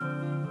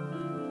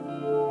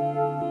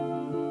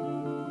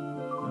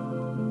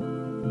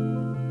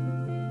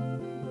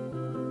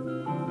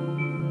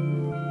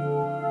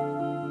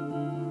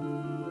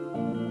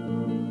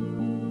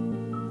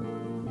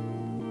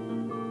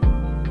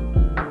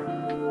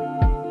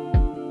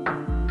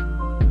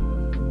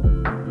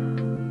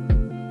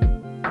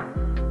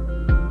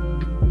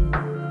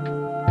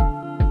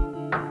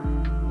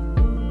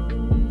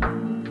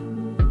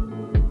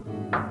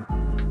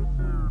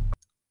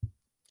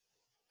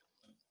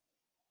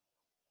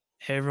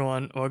Hey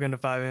everyone, welcome to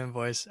 5 AM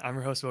Voice. I'm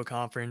your host, Will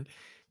Comprin.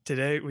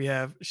 Today we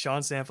have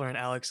Sean Sampler and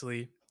Alex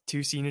Lee,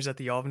 two seniors at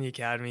the Albany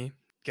Academy.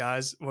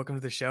 Guys, welcome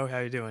to the show. How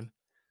you doing?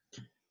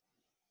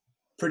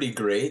 Pretty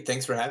great.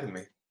 Thanks for having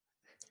me.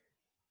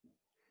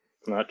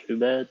 Not too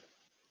bad.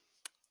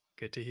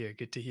 Good to hear.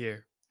 Good to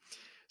hear.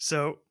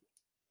 So,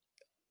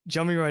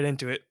 jumping right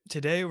into it,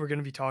 today we're going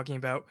to be talking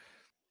about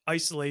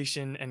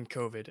isolation and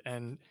COVID.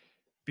 And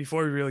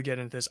before we really get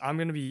into this, I'm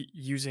going to be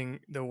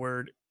using the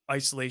word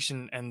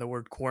isolation and the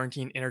word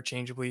quarantine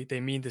interchangeably. They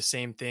mean the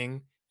same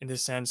thing in the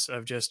sense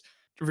of just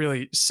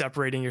really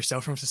separating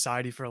yourself from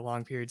society for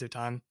long periods of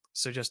time.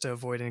 So, just to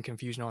avoid any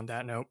confusion on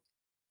that note.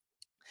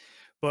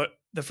 But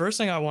the first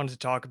thing I wanted to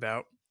talk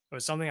about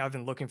was something I've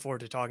been looking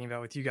forward to talking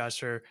about with you guys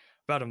for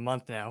about a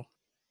month now.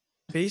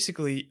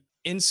 Basically,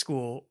 in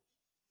school,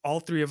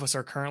 all three of us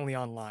are currently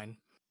online.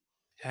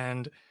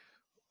 And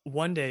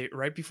one day,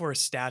 right before a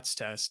stats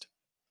test,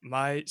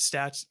 our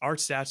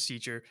stats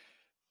teacher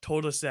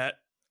told us that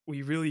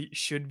we really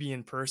should be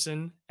in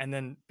person and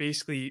then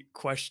basically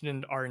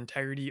questioned our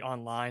integrity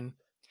online.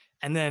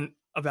 And then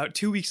about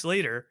 2 weeks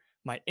later,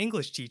 my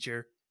English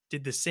teacher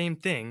did the same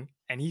thing.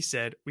 And he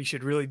said we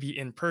should really be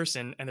in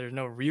person and there's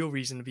no real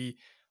reason to be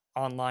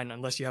online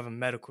unless you have a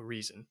medical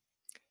reason.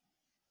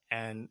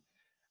 And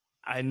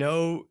I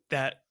know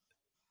that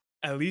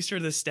at least for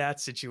the stats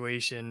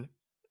situation,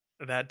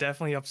 that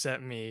definitely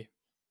upset me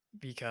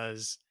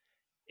because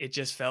it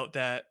just felt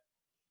that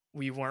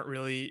we weren't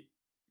really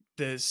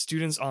the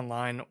students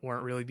online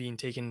weren't really being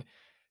taken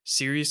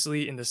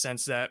seriously in the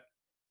sense that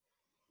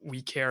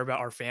we care about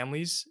our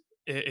families.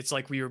 It's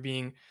like we were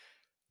being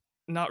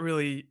not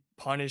really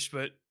punished,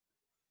 but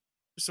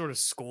sort of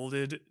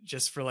scolded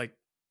just for like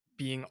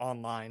being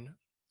online,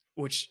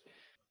 which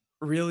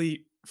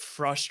really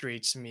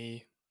frustrates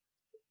me.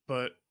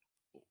 But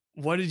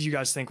what did you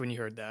guys think when you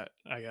heard that?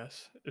 I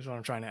guess is what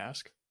I'm trying to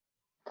ask.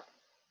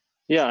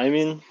 Yeah, I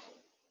mean,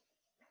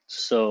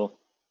 so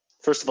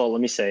first of all, let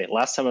me say,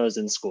 last time I was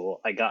in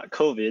school, I got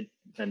COVID,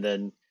 and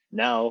then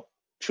now,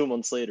 2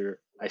 months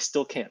later, I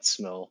still can't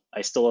smell.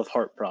 I still have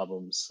heart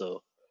problems,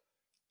 so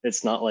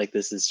it's not like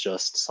this is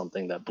just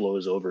something that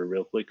blows over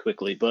really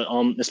quickly. But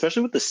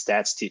especially with the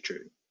stats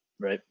teacher,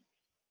 right?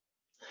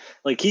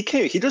 Like he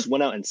just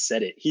went out and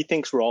said it. He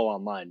thinks we're all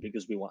online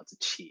because we want to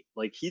cheat.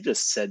 Like he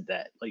just said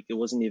that. Like it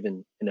wasn't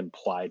even an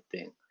implied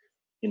thing,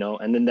 you know?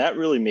 And then that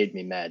really made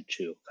me mad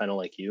too, kind of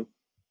like you.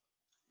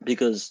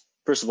 Because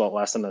first of all,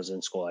 last time I was in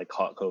school, I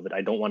caught COVID.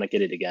 I don't want to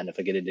get it again. If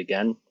I get it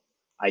again,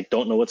 I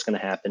don't know what's going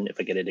to happen. If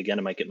I get it again,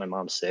 I might get my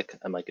mom sick.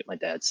 I might get my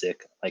dad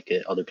sick. I might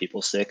get other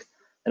people sick.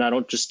 And I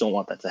don't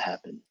want that to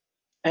happen.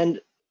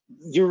 And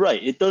you're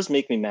right. It does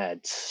make me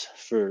mad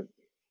for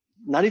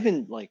not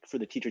even like for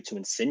the teacher to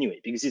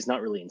insinuate, because he's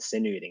not really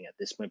insinuating at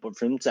this point, but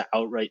for him to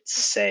outright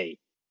say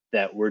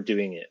that we're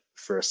doing it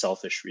for a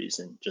selfish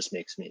reason just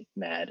makes me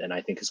mad and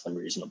I think is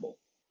unreasonable.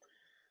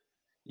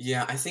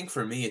 Yeah, I think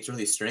for me it's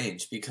really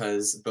strange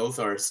because both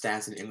our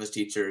stats and English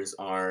teachers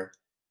are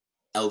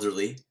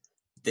elderly.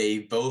 They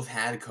both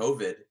had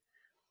COVID,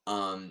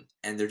 and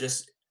they're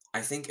just,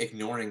 I think,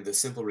 ignoring the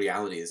simple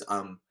realities.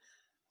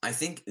 I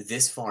think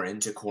this far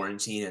into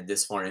quarantine and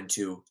this far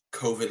into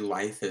COVID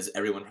life, as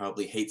everyone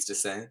probably hates to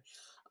say,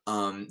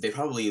 they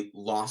probably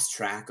lost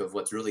track of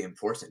what's really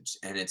important,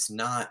 and it's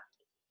not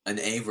an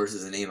A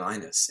versus an A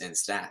minus in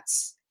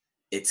stats.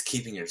 It's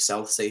keeping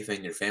yourself safe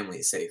and your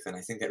family safe. And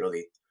I think that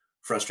really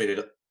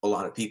frustrated a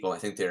lot of people. I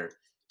think they're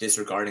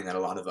disregarding that a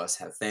lot of us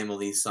have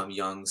families, some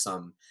young,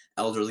 some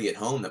elderly at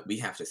home that we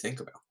have to think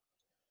about.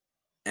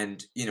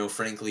 And,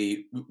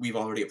 frankly, we've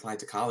already applied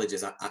to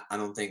colleges. I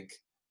don't think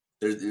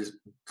there's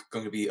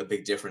going to be a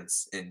big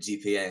difference in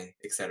GPA,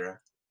 etc.,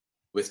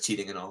 with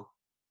cheating and all.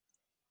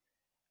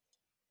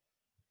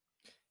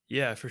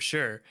 Yeah, for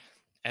sure.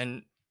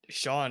 And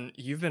Sean,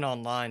 you've been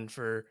online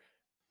for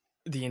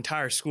the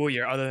entire school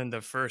year other than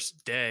the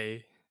first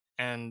day.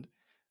 And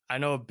I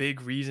know a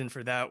big reason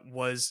for that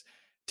was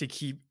to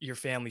keep your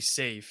family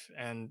safe.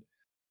 And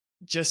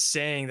just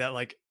saying that,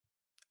 like,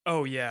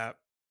 oh yeah,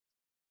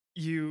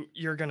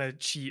 you're gonna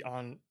cheat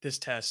on this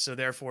test, so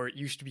therefore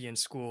you should be in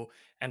school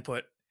and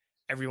put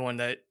everyone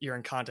that you're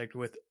in contact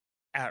with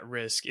at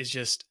risk is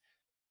just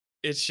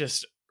it's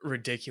just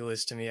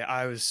ridiculous to me.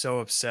 I was so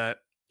upset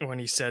when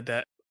he said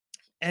that.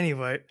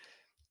 Anyway,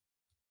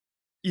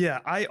 yeah,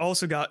 I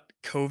also got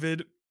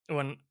COVID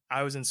when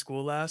I was in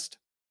school last,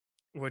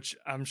 which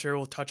I'm sure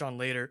we'll touch on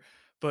later.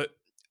 But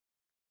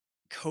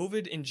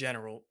COVID in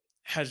general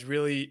has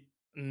really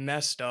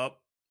messed up,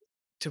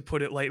 to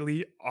put it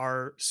lightly,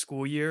 our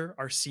school year,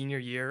 our senior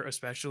year,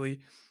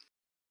 especially.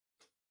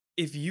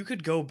 If you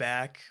could go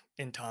back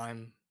in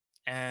time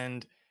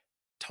and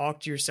talk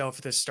to yourself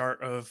at the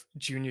start of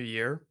junior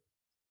year,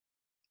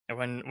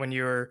 and when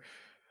you're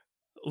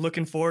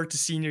looking forward to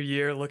senior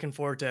year, looking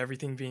forward to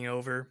everything being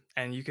over,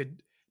 and you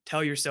could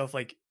tell yourself,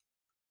 like,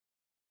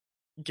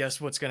 guess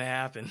what's going to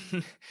happen?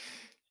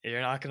 You're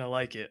not going to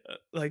like it.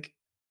 Like,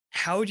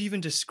 how would you even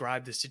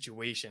describe the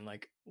situation?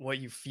 Like, what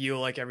you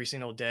feel like every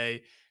single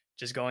day,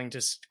 just going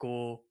to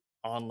school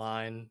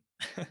online?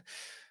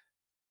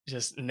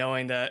 just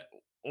knowing that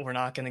we're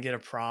not going to get a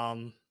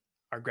prom,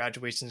 our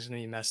graduation is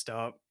going to be messed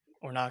up,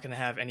 we're not going to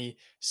have any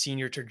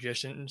senior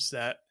traditions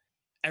that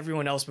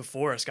everyone else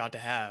before us got to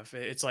have.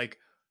 It's like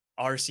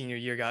our senior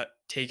year got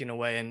taken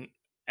away,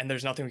 and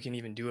there's nothing we can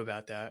even do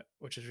about that,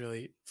 which is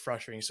really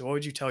frustrating. So what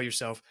would you tell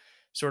yourself,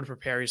 sort of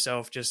prepare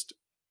yourself, just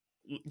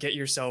get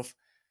yourself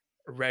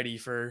ready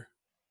for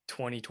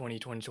 2020,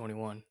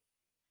 2021?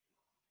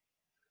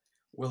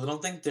 Well, I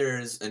don't think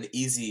there's an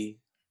easy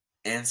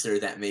answer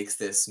that makes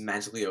this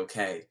magically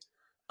okay.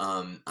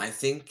 I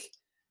think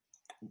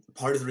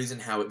part of the reason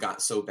how it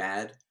got so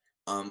bad,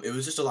 it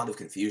was just a lot of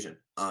confusion.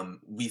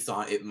 We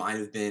thought it might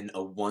have been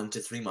a 1 to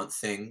 3 month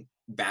thing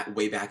back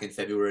way back in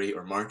February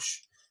or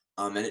March,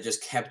 and it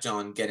just kept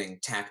on getting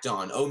tacked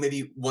on. Oh,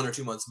 maybe 1 or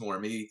 2 months more,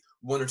 maybe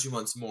 1 or 2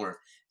 months more.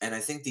 And I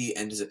think the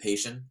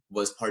anticipation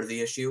was part of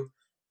the issue,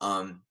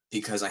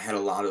 because I had a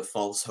lot of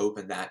false hope,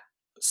 and that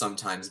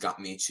sometimes got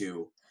me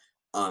to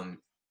um,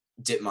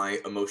 dip my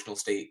emotional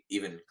state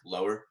even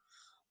lower.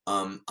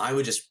 I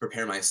would just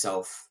prepare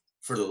myself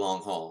for the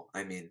long haul.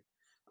 I mean,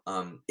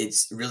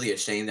 it's really a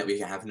shame that we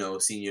have no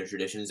senior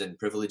traditions and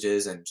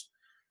privileges, and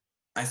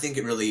I think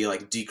it really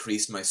like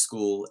decreased my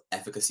school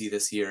efficacy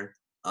this year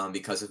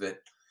because of it.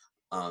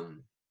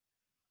 Um,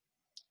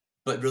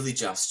 but really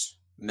just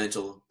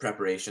mental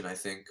preparation, I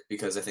think,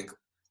 because I think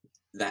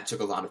that took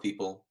a lot of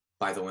people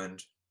by the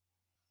wind.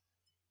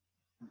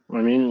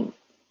 I mean,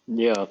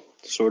 yeah,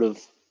 sort of.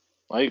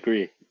 I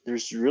agree.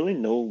 There's really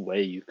no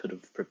way you could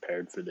have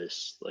prepared for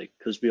this, like,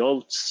 because we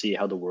all see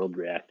how the world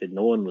reacted.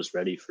 No one was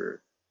ready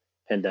for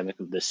pandemic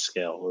of this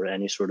scale or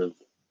any sort of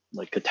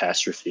like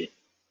catastrophe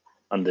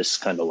on this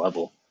kind of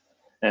level.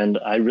 And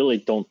I really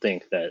don't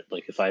think that,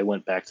 like, if I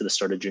went back to the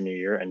start of junior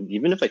year, and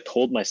even if I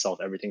told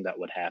myself everything that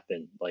would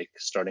happen, like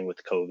starting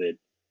with COVID,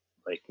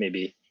 like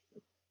maybe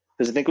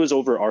because I think it was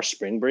over our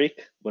spring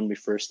break when we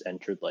first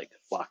entered like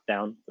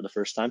lockdown for the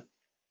first time.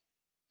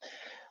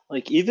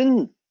 Like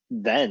even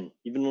then,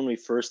 even when we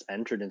first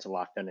entered into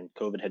lockdown and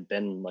COVID had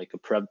been like a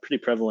pretty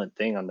prevalent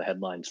thing on the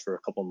headlines for a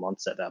couple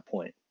months at that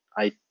point,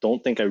 I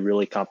don't think I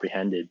really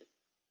comprehended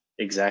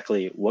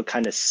exactly what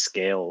kind of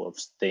scale of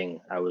thing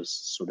I was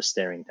sort of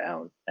staring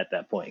down at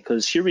that point.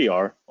 Because here we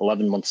are,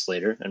 11 months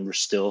later, and we're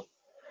still,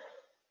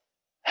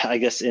 I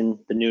guess, in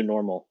the new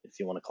normal, if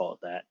you want to call it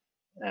that.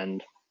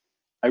 And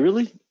I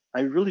really,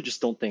 I really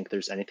just don't think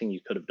there's anything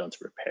you could have done to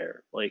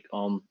prepare.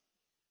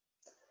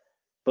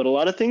 But a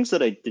lot of things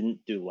that I didn't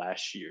do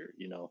last year,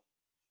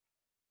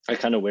 I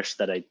kind of wish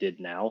that I did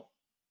now.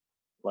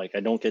 Like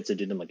I don't get to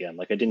do them again.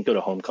 Like I didn't go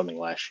to homecoming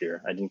last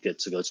year. I didn't get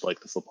to go to like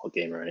the football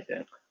game or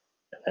anything.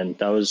 And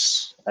that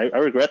was I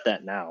regret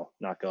that now,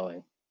 not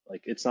going.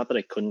 Like it's not that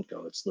I couldn't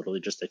go, it's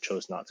literally just I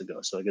chose not to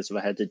go. So I guess if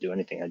I had to do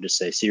anything, I'd just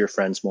say see your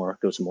friends more,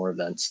 go to more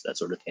events, that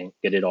sort of thing.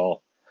 Get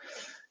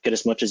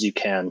as much as you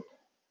can,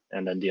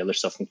 and then the other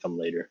stuff can come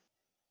later.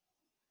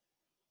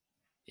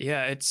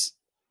 Yeah,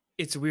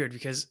 it's weird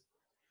because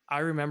I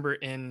remember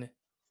in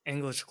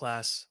English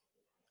class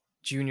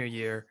junior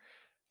year,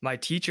 my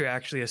teacher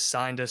actually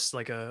assigned us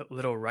like a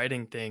little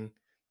writing thing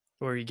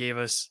where he gave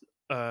us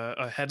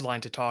a headline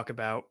to talk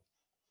about,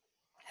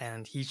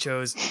 and he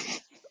chose.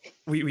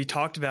 We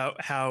talked about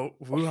how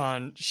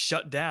Wuhan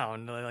shut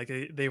down, like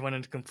they went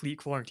into complete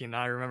quarantine. And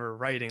I remember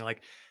writing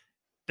like,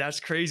 "That's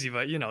crazy,"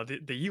 but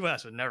the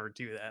U.S. would never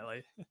do that.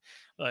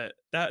 Like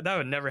that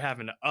would never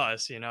happen to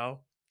us.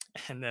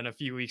 And then a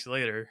few weeks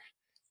later,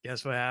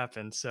 guess what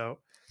happened? So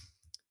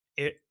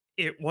it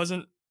it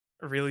wasn't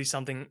really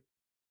something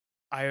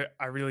I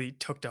really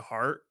took to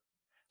heart.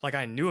 Like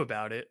I knew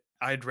about it.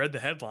 I'd read the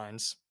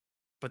headlines,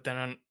 but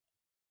then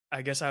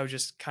I guess I was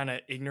just kind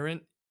of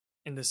ignorant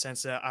in the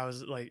sense that I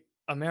was like,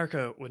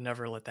 America would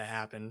never let that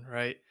happen,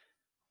 right?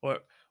 Or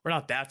we're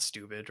not that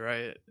stupid,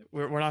 right?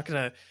 We're not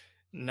gonna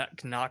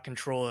not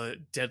control a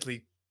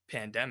deadly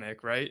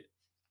pandemic, right?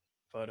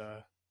 But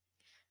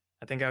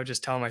I think I would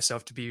just tell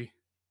myself to be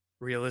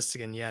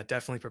realistic and yeah,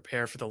 definitely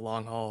prepare for the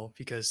long haul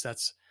because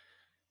that's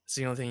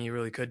the only thing you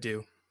really could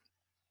do.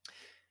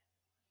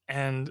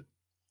 And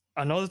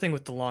another thing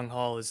with the long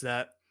haul is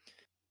that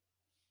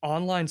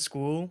online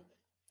school,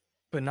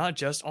 but not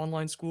just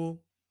online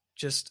school,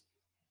 just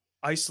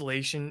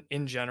isolation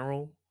in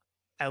general,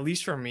 at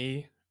least for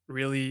me,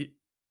 really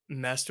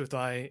messed with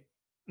my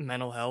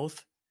mental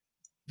health.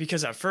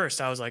 Because at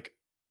first I was like,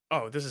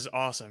 oh, this is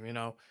awesome.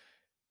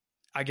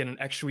 I get an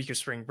extra week of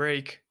spring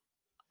break.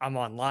 I'm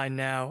online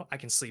now. I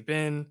can sleep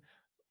in.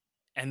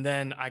 And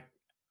then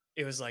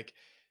it was like,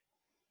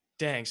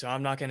 dang, so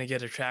I'm not going to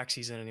get a track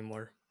season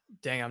anymore.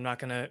 Dang, I'm not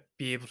going to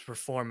be able to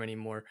perform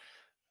anymore.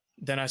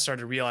 Then I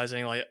started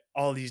realizing like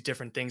all these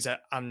different things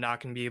that I'm not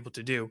going to be able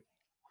to do.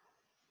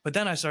 But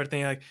then I started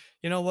thinking like,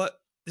 you know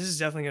what? This is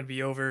definitely going to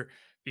be over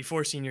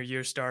before senior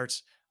year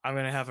starts. I'm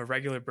going to have a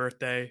regular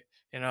birthday.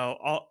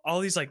 All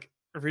these like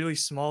really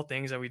small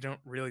things that we don't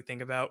really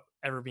think about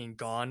ever being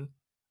gone.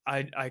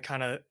 I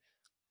kind of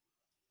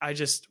I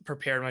just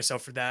prepared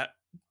myself for that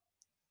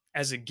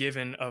as a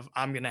given of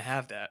I'm going to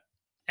have that.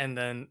 And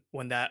then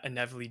when that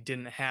inevitably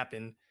didn't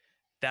happen,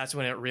 that's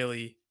when it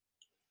really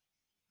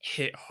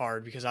hit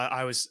hard because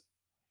I was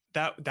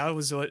that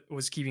was what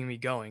was keeping me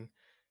going.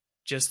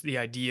 Just the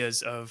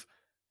ideas of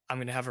I'm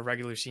gonna have a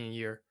regular senior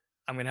year,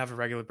 I'm gonna have a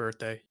regular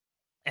birthday,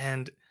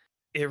 and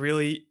it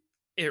really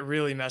it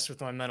really messed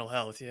with my mental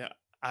health. Yeah,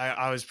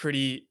 I was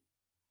pretty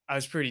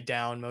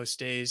down most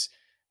days.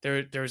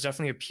 There was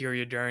definitely a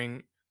period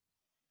during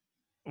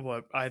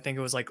what I think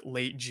it was like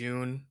late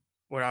June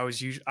where I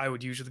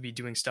would usually be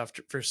doing stuff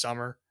for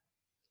summer,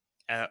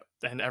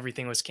 and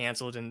everything was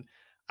canceled, and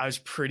I was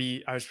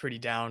pretty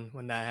down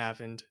when that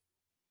happened.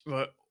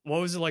 But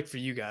what was it like for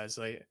you guys?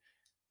 Like,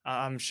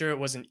 I'm sure it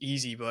wasn't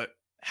easy, but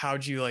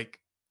how'd you like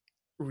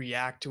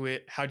react to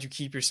it? How'd you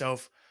keep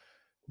yourself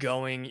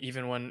going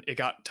even when it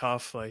got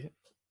tough? Like,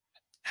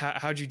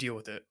 how'd you deal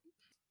with it?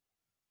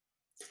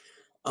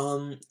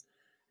 Um,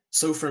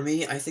 so for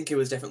me, I think it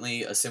was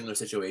definitely a similar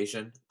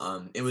situation.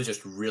 It was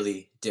just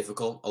really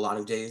difficult a lot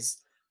of days.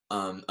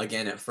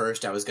 Again, at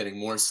first I was getting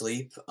more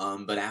sleep,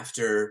 but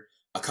after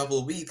a couple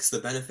of weeks, the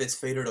benefits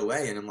faded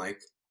away, and I'm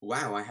like,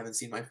 wow, I haven't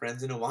seen my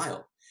friends in a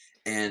while.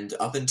 And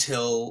up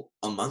until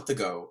a month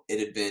ago, it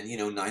had been,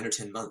 9 or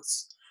 10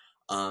 months.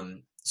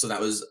 So that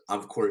was,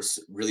 of course,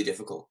 really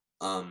difficult.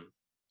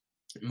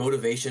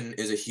 Motivation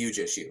is a huge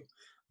issue.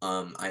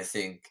 I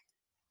think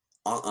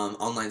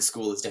online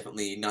school is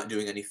definitely not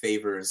doing any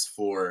favors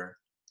for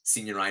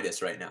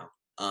senioritis right now.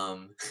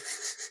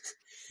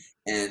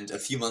 And a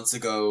few months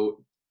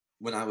ago,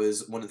 when I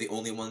was one of the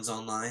only ones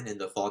online in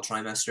the fall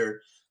trimester,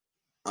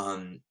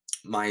 um,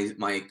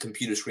 my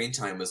computer screen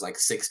time was like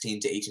 16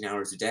 to 18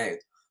 hours a day.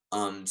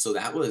 So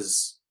that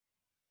was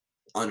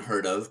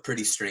unheard of,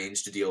 pretty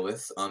strange to deal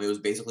with. It was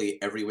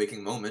basically every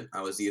waking moment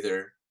I was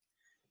either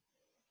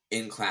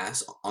in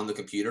class on the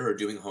computer or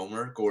doing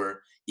homework,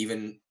 or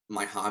even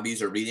my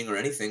hobbies or reading or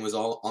anything was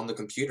all on the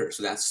computer.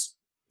 So that's,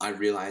 I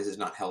realize, is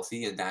not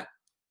healthy, and that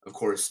of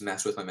course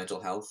messed with my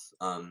mental health.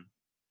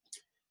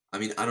 I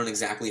mean, I don't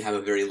exactly have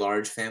a very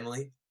large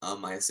family.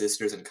 My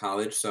sister's in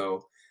college,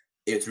 so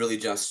it's really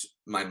just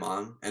my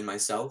mom and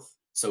myself.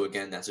 So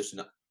again, that's just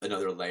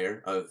another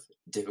layer of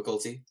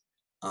difficulty.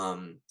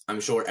 I'm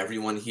sure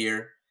everyone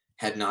here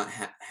has not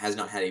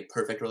had a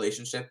perfect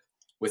relationship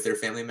with their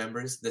family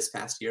members this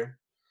past year.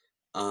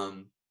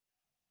 Um,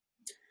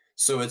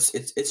 so it's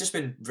just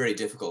been very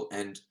difficult,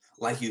 and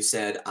like you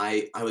said,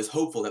 I was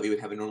hopeful that we would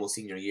have a normal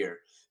senior year,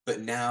 but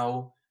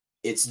now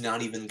it's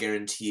not even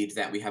guaranteed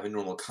that we have a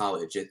normal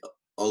college.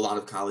 A lot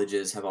of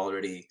colleges have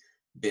already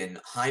been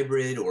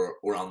hybrid or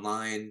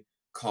online,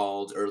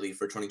 called early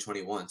for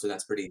 2021, so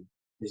that's pretty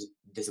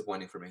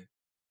disappointing for me.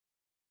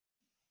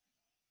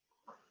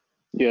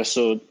 Yeah,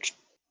 so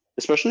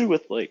especially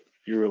with like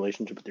your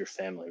relationship with your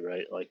family,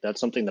 right? Like that's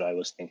something that I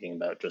was thinking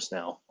about just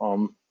now.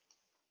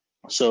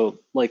 So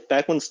like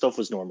back when stuff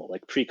was normal,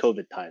 like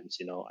pre-COVID times,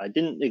 I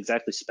didn't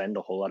exactly spend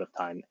a whole lot of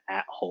time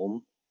at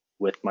home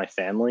with my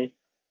family.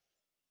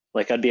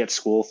 Like I'd be at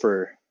school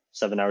for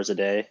 7 hours a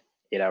day,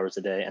 8 hours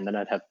a day, and then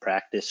I'd have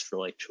practice for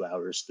like 2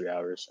 hours, 3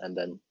 hours. And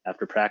then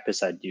after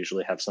practice, I'd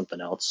usually have something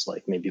else,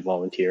 like maybe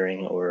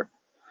volunteering or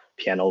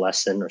piano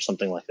lesson or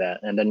something like that.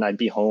 And then I'd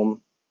be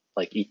home,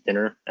 like eat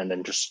dinner, and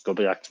then just go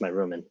back to my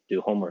room and do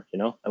homework.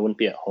 I wouldn't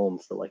be at home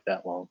for like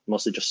that long,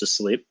 mostly just to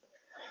sleep.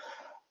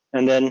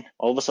 And then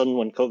all of a sudden,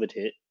 when COVID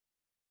hit,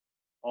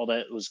 all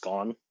that was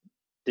gone.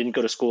 Didn't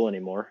go to school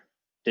anymore.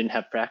 Didn't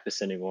have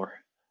practice anymore.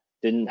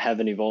 Didn't have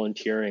any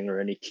volunteering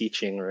or any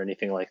teaching or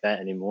anything like that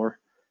anymore.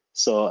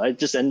 So I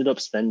just ended up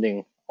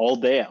spending all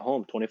day at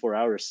home, 24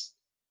 hours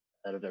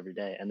out of every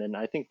day. And then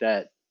I think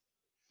that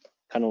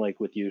kind of like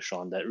with you,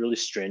 Sean, that really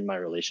strained my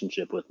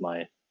relationship with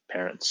my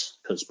parents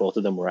because both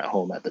of them were at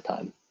home at the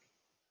time.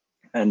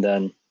 And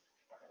then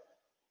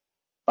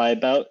by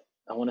about,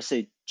 I want to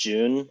say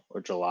June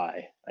or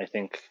July, I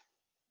think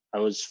I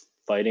was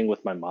fighting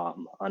with my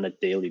mom on a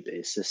daily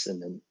basis.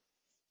 And then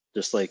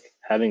just like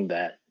having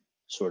that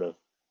sort of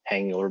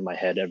hanging over my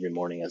head every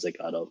morning as I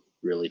got up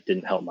really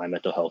didn't help my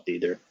mental health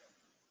either.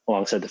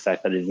 Alongside the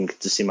fact that I didn't get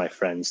to see my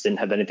friends, didn't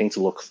have anything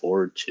to look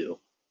forward to.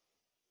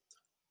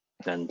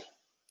 And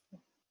I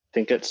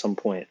think at some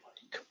point,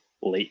 like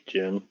late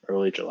June,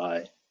 early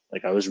July,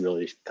 like I was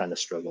really kind of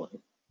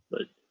struggling.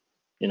 But,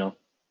 you know,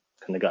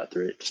 kind of got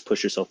through it. Just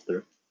push yourself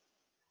through.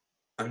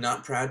 I'm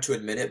not proud to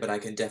admit it, but I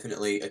can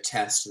definitely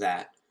attest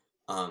that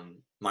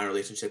my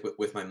relationship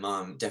with my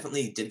mom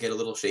definitely did get a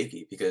little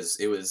shaky because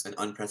it was an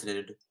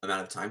unprecedented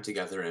amount of time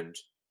together, and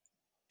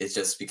it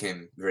just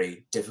became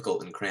very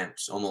difficult and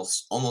cramped,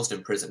 almost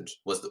imprisoned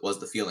was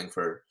the feeling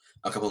for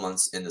a couple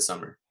months in the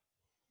summer.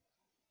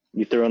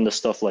 You throw in the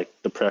stuff like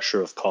the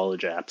pressure of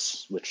college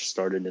apps, which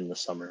started in the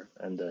summer,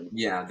 and then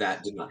Yeah,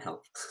 that did not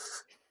help.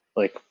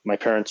 like my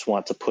parents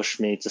want to push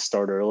me to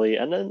start early,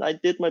 and then I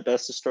did my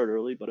best to start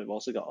early, but I've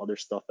also got other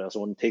stuff. I also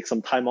want to take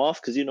some time off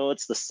because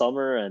it's the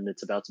summer and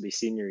it's about to be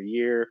senior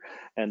year,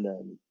 and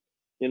then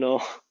you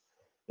know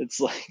it's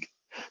like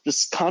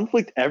just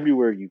conflict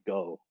everywhere you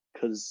go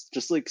because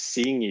just like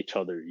seeing each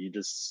other you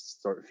just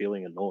start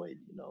feeling annoyed,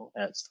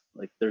 as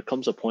like there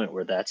comes a point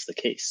where that's the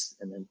case,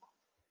 and then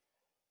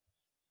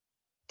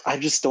I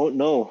just don't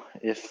know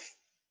if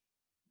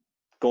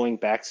going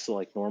back to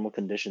like normal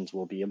conditions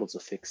will be able to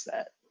fix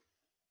that.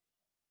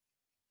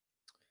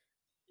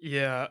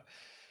 Yeah,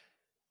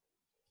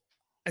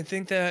 I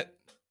think that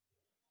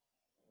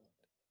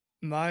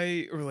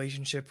my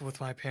relationship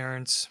with my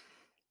parents,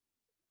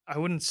 I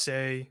wouldn't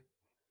say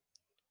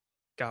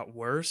got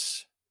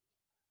worse,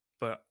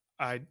 but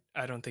I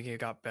don't think it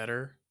got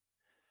better.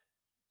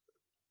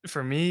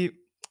 For me,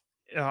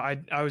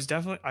 I was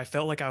definitely I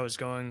felt like I was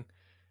going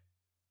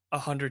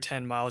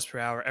 110 miles per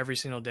hour every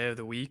single day of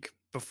the week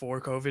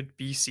before COVID,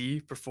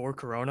 BC, before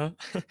Corona,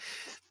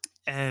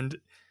 and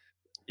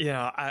you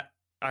know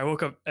I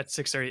woke up at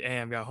 6:30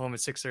 a.m., got home at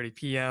 6:30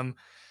 p.m.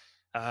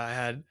 I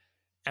had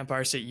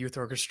Empire State Youth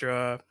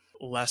Orchestra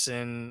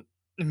lesson,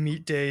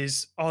 meet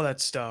days, all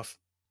that stuff,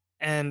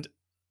 and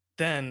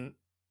then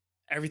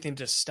everything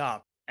just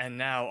stopped. And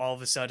now all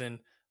of a sudden,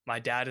 my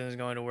dad isn't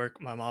going to work,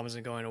 my mom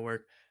isn't going to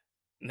work.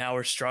 Now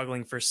we're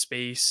struggling for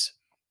space.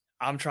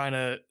 I'm trying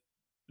to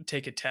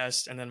take a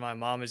test, and then my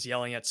mom is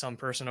yelling at some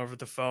person over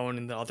the phone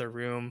in the other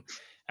room,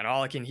 and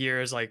all I can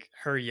hear is like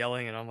her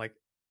yelling, and I'm like,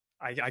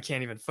 I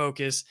can't even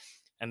focus,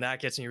 and that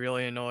gets me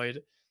really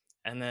annoyed.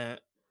 And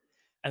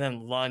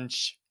then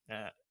lunch,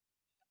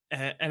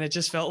 and it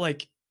just felt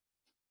like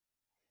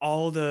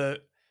all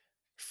the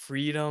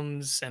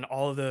freedoms and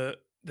all the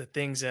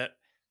things that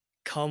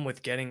come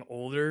with getting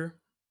older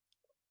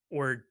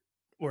were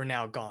were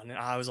now gone. And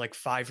I was like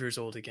 5 years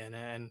old again,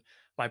 and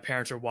my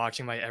parents were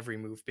watching my every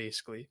move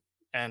basically.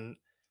 And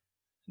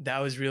that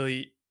was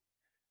really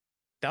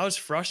that was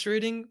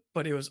frustrating,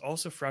 but it was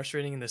also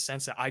frustrating in the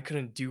sense that I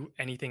couldn't do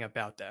anything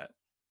about that.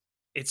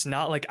 It's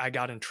not like I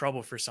got in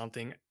trouble for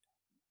something.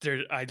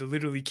 I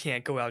literally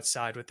can't go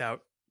outside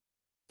without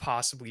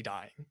possibly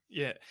dying.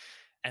 Yeah.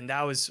 And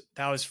that was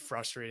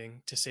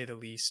frustrating to say the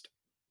least.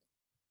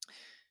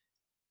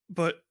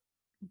 But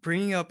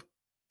bringing up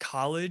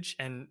college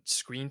and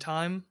screen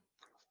time,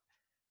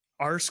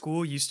 our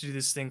school used to do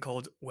this thing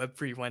called Web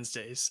Free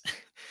Wednesdays.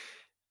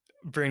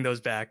 Bring those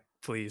back,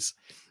 please.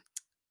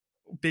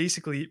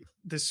 Basically,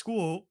 the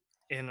school,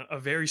 in a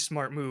very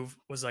smart move,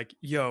 was like,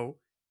 yo,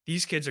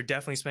 these kids are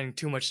definitely spending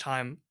too much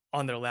time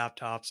on their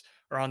laptops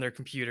or on their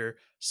computer.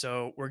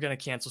 So we're going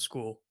to cancel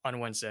school on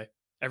Wednesday,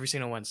 every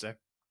single Wednesday.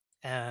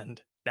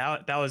 And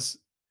that was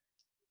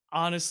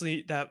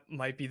honestly, that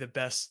might be the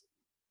best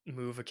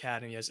move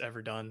Academy has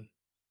ever done.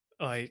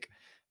 Like,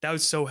 that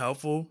was so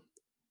helpful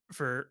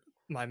for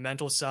my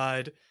mental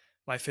side,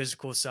 my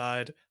physical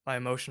side, my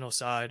emotional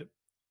side.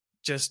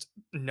 Just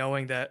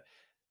knowing that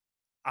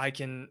I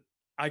can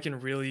I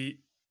can really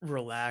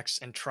relax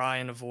and try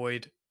and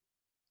avoid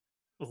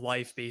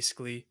life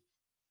basically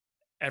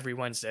every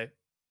Wednesday.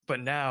 But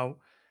now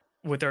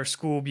with our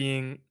school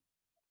being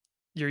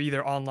you're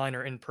either online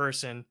or in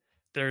person,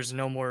 there's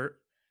no more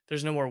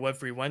there's no more web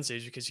free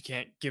Wednesdays because you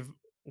can't give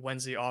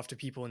Wednesday off to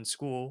people in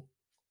school.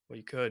 Well,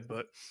 you could,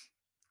 but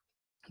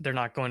they're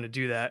not going to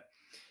do that.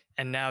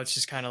 And now it's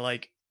just kind of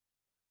like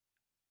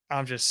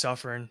I'm just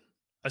suffering,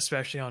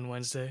 especially on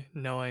Wednesday,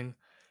 knowing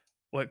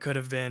what could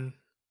have been.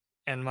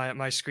 And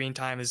my screen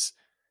time is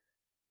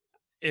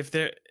if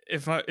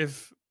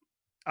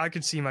I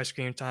could see my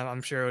screen time,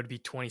 I'm sure it would be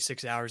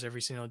 26 hours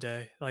every single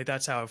day. Like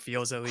that's how it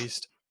feels at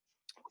least.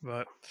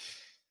 But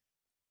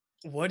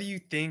what do you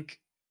think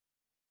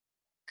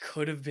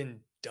could have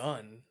been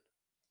done?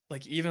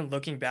 Like even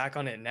looking back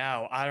on it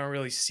now, I don't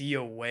really see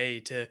a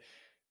way to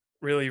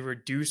really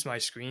reduce my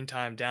screen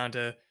time down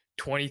to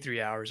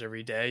 23 hours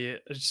every day.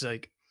 It's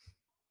like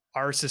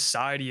our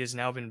society has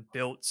now been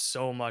built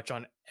so much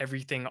on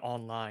everything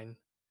online.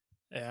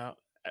 Yeah,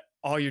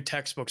 all your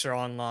textbooks are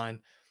online.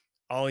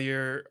 All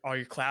your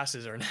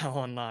classes are now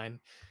online.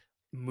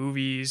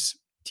 Movies,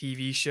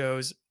 TV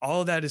shows,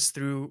 all of that is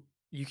through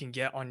you can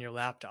get on your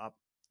laptop.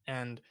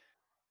 And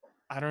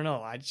I don't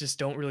know, I just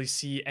don't really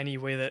see any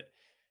way that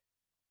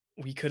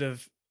we could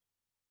have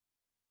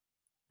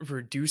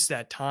reduced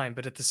that time,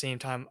 but at the same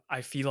time,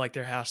 I feel like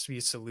there has to be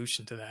a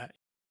solution to that.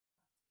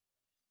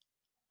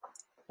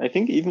 I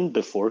think even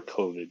before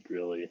COVID,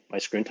 really, my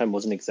screen time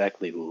wasn't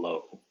exactly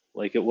low.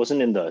 Like it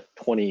wasn't in the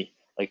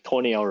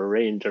 20-hour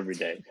range every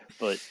day,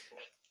 but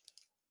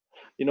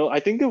I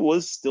think it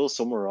was still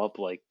somewhere up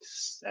like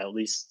at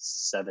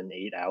least 7,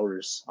 8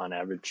 hours on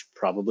average,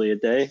 probably a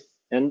day.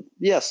 And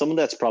yeah, some of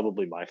that's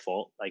probably my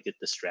fault. I get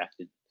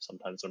distracted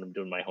sometimes when I'm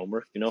doing my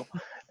homework,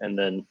 and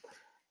then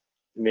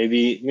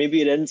maybe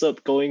it ends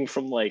up going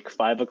from like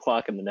 5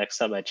 o'clock, and the next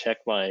time I check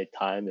my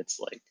time, it's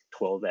like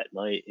 12 at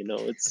night.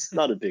 It's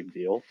not a big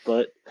deal,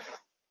 but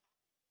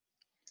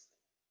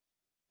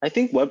I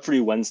think Web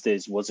Free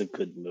Wednesdays was a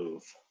good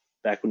move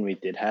back when we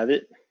did have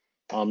it.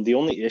 The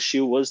only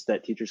issue was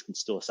that teachers can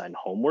still assign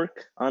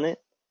homework on it.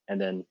 And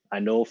then I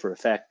know for a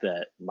fact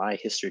that my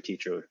history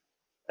teacher,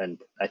 and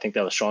I think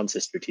that was Sean's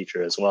history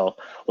teacher as well,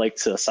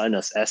 liked to assign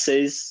us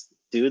essays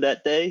due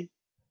that day.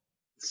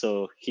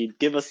 So he'd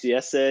give us the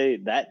essay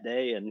that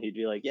day and he'd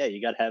be like, yeah,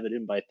 you got to have it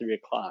in by 3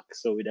 o'clock.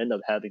 So we'd end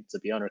up having to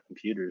be on our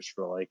computers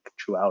for like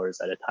 2 hours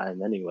at a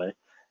time anyway.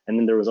 And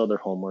then there was other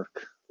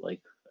homework,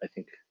 like I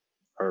think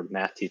our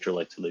math teacher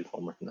liked to leave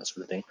homework and that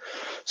sort of thing.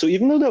 So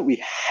even though that we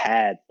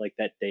had like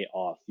that day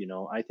off,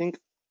 I think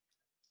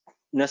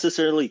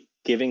necessarily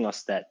giving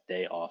us that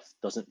day off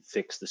doesn't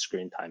fix the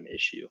screen time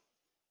issue,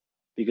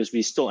 because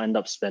we still end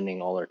up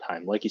spending all our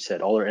time, like you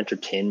said, all our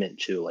entertainment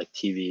too, like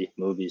TV,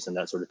 movies, and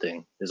that sort of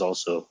thing is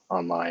also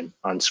online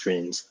on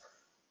screens.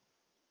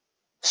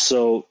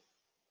 So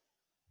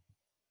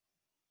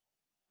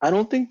I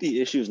don't think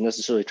the issue is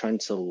necessarily trying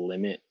to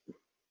limit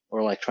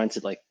or like trying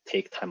to like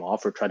take time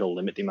off or try to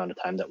limit the amount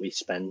of time that we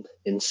spend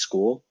in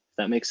school, if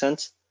that makes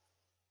sense.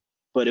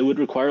 But it would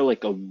require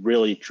like a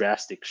really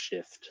drastic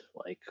shift,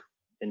 like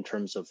in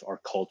terms of our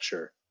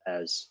culture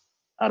as,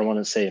 I don't want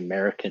to say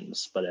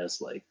Americans, but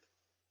as like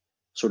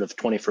sort of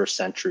 21st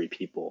century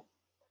people,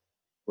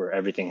 where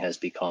everything has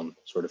become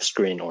sort of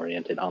screen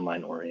oriented,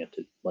 online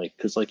oriented. Like,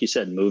 because like you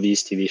said,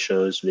 movies, TV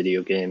shows,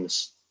 video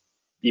games,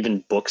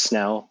 even books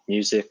now,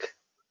 music,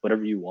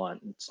 whatever you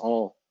want, it's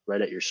all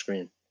right at your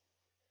screen.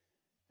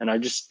 And I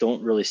just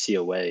don't really see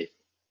a way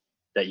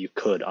that you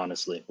could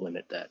honestly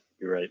limit that.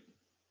 You're right.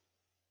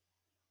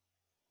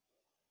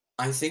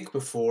 I think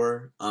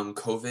before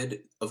COVID,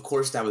 of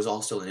course, that was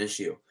also an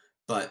issue.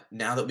 But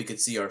now that we could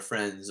see our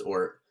friends,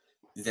 or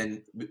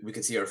then we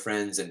could see our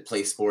friends and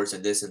play sports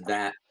and this and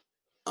that,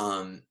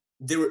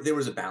 there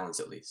was a balance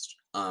at least.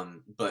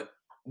 But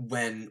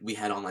when we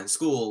had online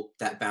school,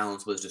 that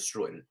balance was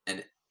destroyed,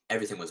 and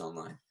everything was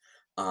online.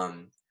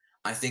 Um,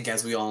 I think,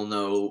 as we all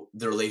know,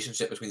 the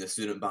relationship between the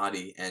student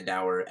body and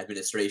our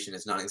administration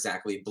is not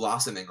exactly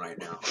blossoming right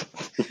now.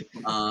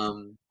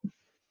 Um,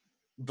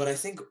 but I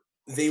think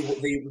they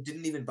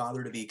didn't even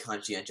bother to be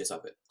conscientious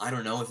of it. I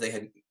don't know if they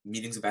had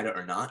meetings about it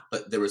or not,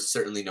 but there was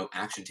certainly no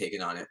action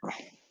taken on it.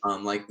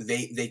 Like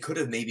they could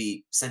have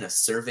maybe sent us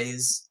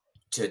surveys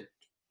to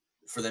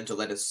for them to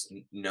let us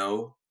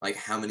know like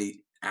how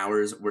many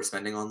hours we're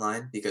spending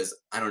online, because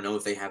I don't know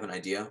if they have an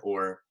idea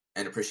or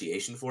an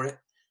appreciation for it.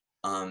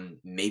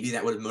 Maybe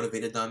that would have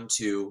motivated them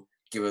to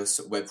give us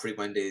Web Freak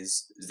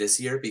Mondays this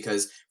year,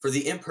 because for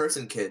the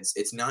in-person kids,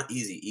 it's not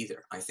easy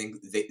either. I think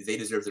they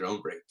deserve their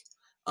own break.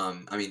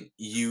 I mean,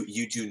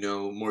 you two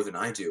know more than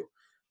I do,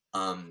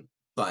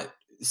 but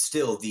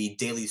still, the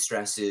daily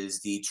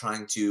stresses, the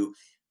trying to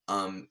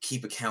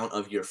keep account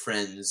of your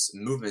friends'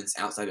 movements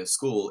outside of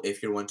school,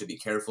 if you're one to be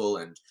careful,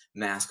 and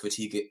mask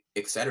fatigue,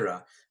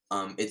 etc.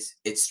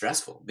 It's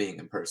stressful being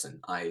in person.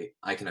 I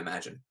can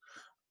imagine.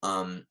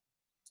 Um,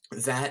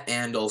 that,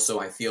 and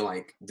also I feel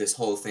like this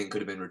whole thing could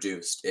have been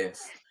reduced if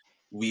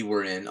we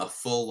were in a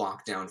full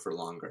lockdown for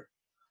longer.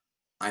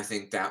 I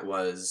think that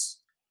was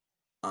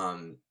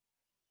um,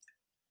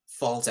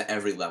 fault at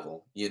every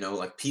level.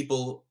 Like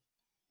people,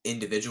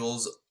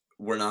 individuals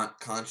were not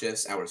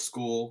conscious. Our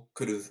school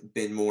could have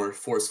been more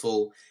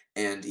forceful,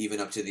 and even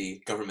up to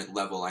the government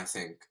level, I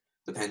think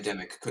the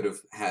pandemic could have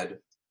had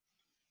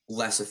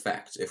less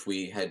effect if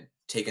we had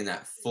taken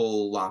that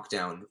full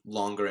lockdown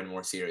longer and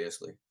more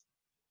seriously.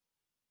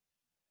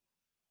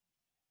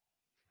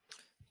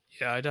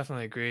 Yeah, I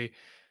definitely agree.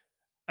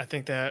 I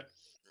think that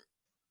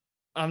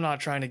I'm not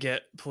trying to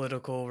get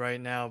political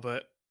right now,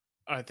 but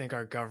I think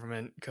our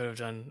government could have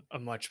done a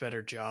much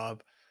better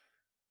job.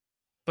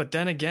 But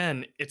then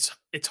again, it's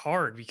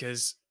hard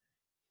because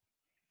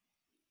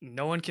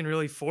no one can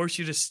really force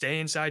you to stay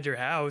inside your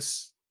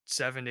house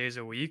 7 days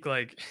a week.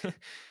 Like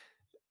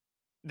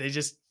they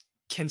just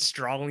can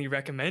strongly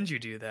recommend you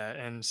do that.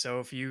 And so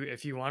if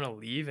you want to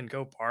leave and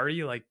go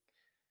party, like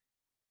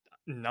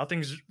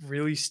nothing's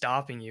really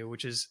stopping you,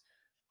 which is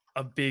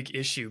a big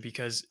issue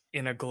because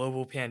in a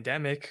global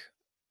pandemic,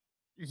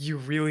 you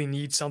really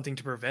need something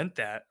to prevent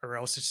that, or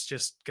else it's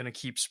just going to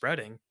keep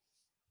spreading.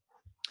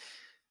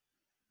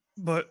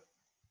 But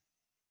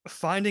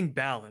finding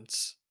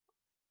balance,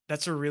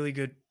 that's a really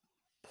good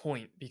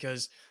point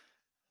because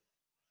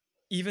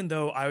even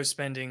though I was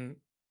spending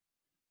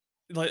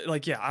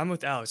like yeah, I'm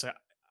with Alex.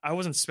 I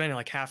wasn't spending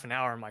like half an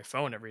hour on my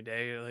phone every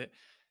day. Like,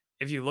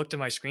 if you looked at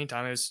my screen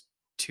time, it was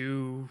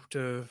 2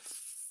 to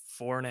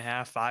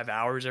 4.5, 5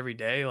 hours every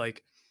day.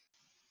 Like,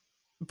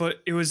 but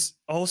it was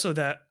also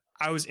that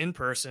I was in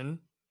person,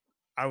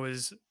 I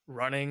was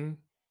running,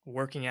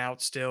 working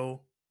out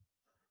still.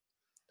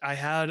 I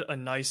had a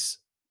nice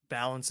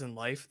balance in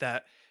life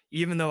that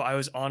even though I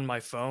was on my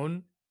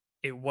phone,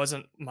 it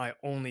wasn't my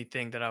only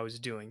thing that I was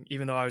doing.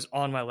 Even though I was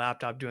on my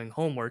laptop doing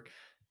homework,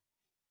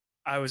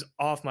 I was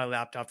off my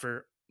laptop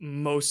for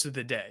most of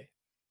the day.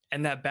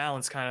 And that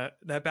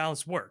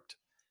balance worked.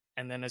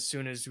 And then as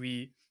soon as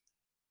we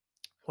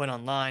went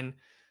online,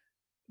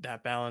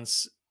 that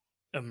balance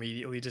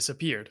immediately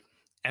disappeared.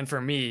 And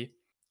for me,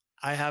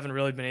 I haven't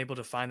really been able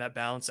to find that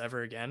balance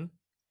ever again.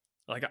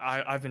 Like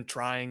I've been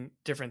trying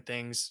different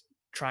things,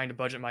 trying to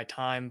budget my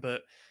time,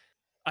 but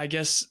I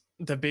guess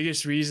the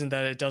biggest reason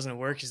that it doesn't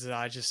work is that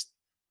I just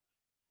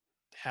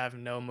have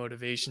no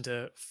motivation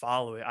to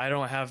follow it. I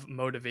don't have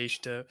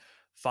motivation to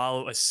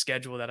follow a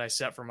schedule that I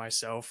set for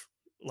myself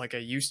like I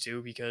used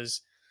to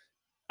because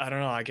I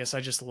don't know, I guess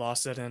I just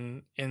lost it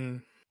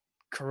in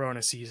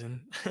corona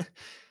season.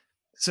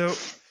 So,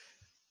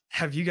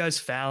 have you guys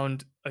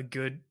found a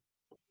good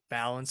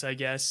balance, I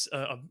guess,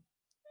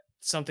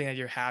 something that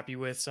you're happy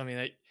with, something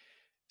that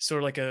sort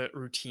of like a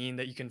routine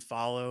that you can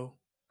follow,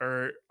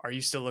 or are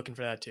you still looking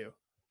for that too?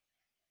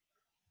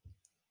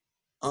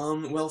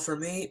 Well, for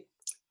me,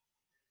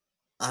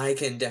 I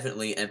can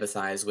definitely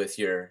empathize with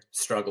your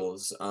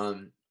struggles.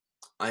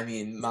 I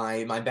mean,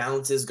 my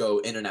balances go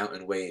in and out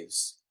in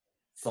waves.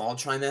 Fall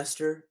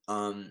trimester,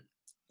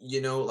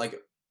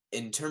 like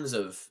in terms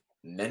of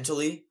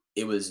mentally,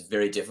 it was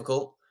very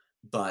difficult,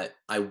 but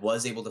I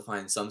was able to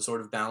find some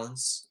sort of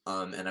balance,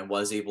 and I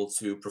was able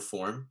to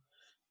perform.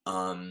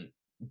 Um,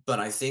 but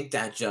I think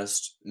that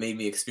just made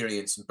me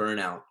experience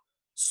burnout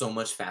so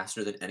much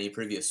faster than any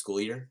previous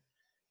school year.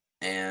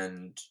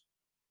 And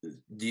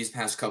these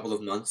past couple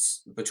of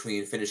months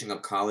between finishing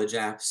up college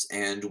apps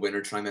and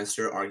winter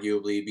trimester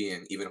arguably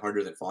being even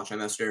harder than fall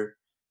trimester,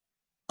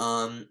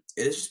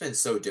 it has just been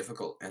so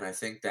difficult, and I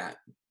think that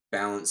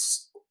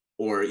balance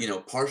or,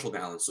 partial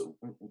balance,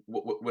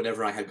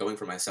 whatever I had going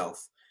for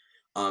myself,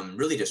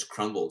 really just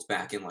crumbled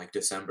back in, like,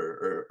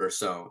 December or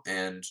so,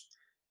 and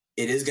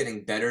it is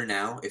getting better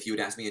now. If you would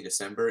ask me in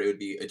December, it would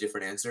be a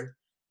different answer,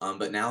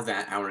 but now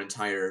that our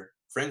entire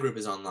friend group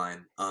is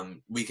online,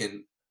 we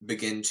can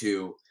begin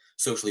to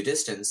socially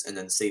distance and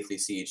then safely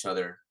see each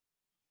other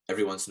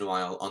every once in a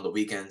while on the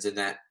weekends, and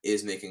that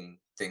is making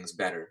things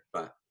better,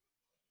 but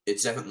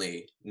it's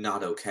definitely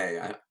not okay.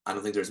 I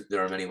don't think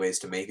there are many ways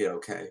to make it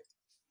okay.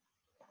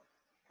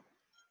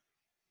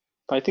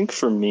 I think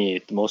for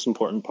me, the most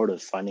important part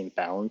of finding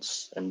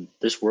balance, and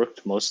this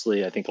worked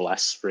mostly, I think,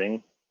 last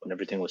spring when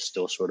everything was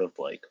still sort of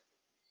like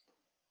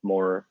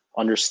more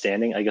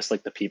understanding. I guess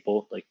like the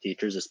people, like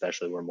teachers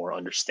especially, were more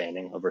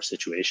understanding of our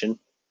situation.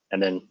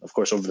 And then, of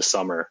course, over the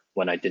summer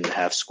when I didn't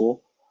have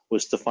school,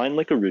 was to find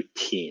like a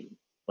routine,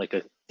 like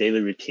a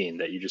daily routine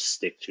that you just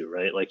stick to,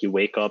 right? Like you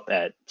wake up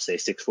at say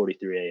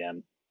 6:43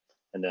 a.m.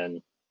 and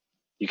then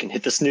you can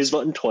hit the snooze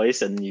button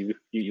twice, and you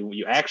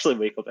actually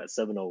wake up at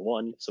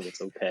 7:01, so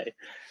it's okay.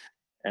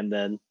 And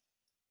then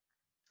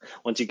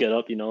once you get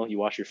up, you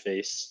wash your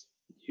face,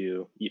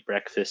 you eat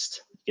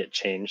breakfast, get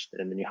changed,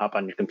 and then you hop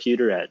on your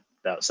computer at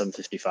about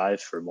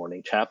 7:55 for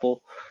morning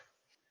chapel.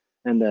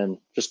 And then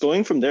just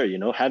going from there,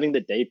 having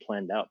the day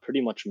planned out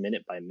pretty much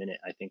minute by minute,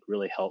 I think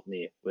really helped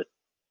me with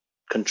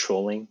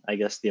controlling, I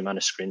guess, the amount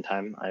of screen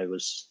time I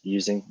was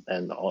using,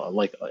 and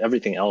like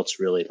everything else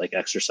really, like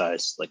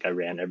exercise. Like I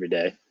ran every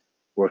day,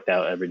 worked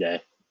out every day.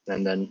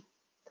 And then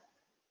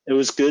it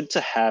was good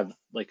to have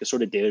like a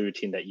sort of daily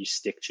routine that you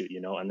stick to,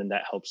 and then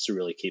that helps to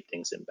really keep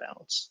things in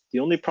balance. The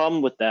only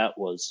problem with that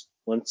was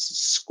once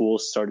school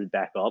started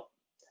back up,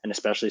 and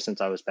especially since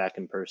I was back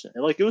in person,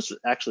 and like it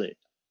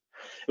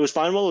was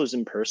fine while it was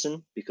in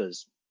person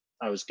because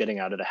I was getting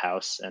out of the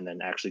house and then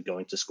actually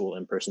going to school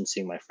in person,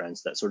 seeing my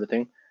friends, that sort of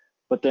thing.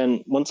 But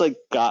then once I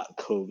got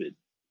COVID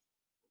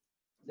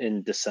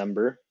in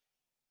December,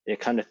 it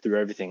kind of threw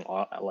everything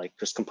off, like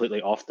just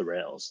completely off the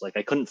rails. Like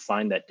I couldn't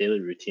find that daily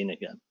routine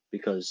again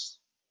because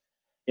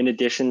in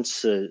addition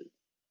to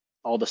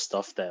all the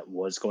stuff that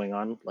was going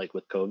on, like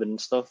with COVID and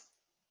stuff,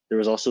 there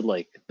was also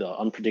like the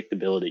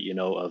unpredictability,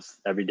 of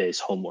every day's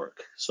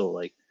homework. So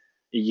like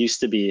it used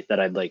to be that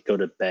I'd like go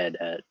to bed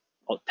at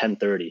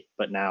 10:30,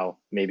 but now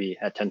maybe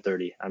at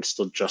 10:30 I'm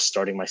still just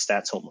starting my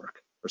stats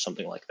homework or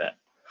something like that.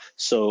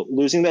 So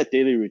losing that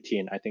daily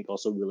routine, I think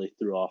also really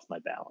threw off my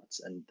balance,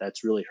 and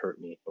that's really hurt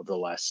me over the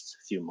last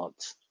few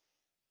months.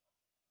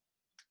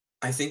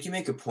 I think you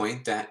make a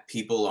point that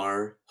people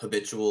are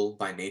habitual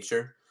by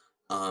nature.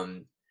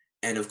 Um,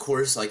 and of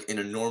course, like in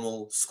a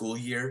normal school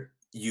year,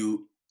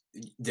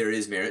 there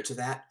is merit to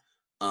that.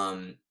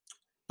 Um,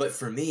 but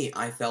for me,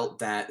 I felt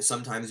that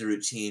sometimes the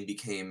routine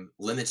became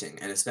limiting,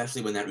 and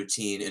especially when that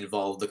routine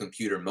involved the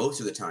computer most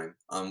of the time.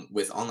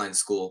 With online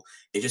school,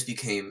 it just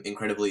became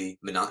incredibly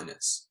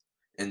monotonous,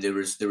 and there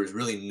was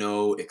really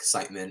no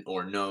excitement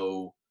or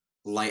no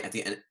light at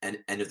the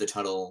end of the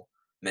tunnel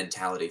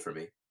mentality for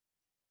me.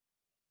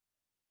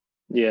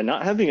 Yeah,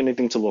 not having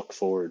anything to look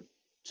forward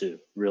to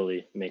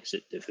really makes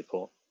it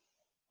difficult.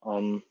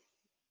 Um,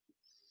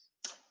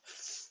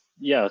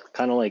 yeah,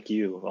 kind of like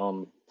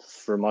you.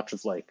 For much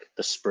of like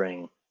the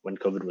spring when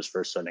COVID was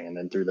first starting, and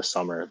then through the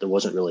summer, there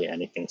wasn't really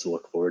anything to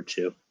look forward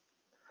to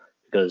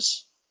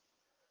because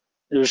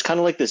there was kind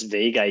of like this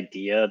vague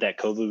idea that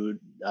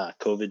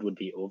COVID would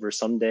be over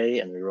someday,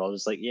 and we were all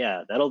just like,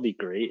 yeah, that'll be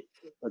great.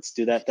 Let's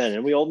do that then.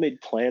 And we all made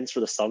plans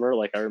for the summer.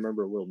 Like I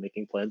remember Will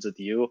making plans with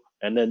you,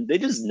 and then they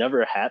just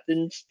never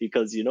happened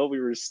because we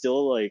were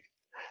still like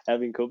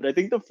having COVID. I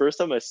think the first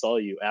time I saw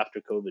you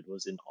after COVID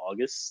was in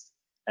August,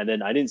 and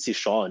then I didn't see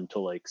Sean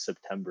until like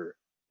September.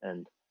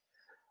 And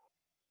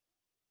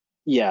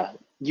yeah,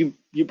 you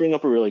bring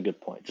up a really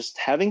good point. Just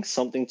having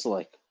something to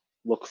like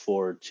look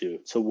forward to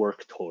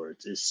work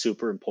towards is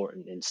super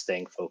important in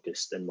staying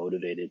focused and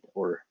motivated,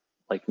 or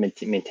like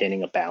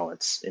maintaining a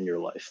balance in your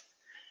life.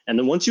 And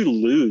then once you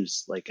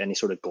lose like any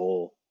sort of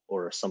goal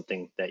or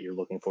something that you're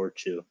looking forward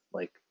to,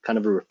 like kind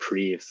of a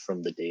reprieve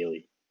from the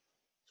daily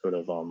sort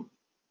of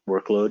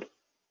workload,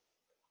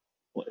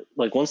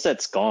 like once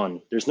that's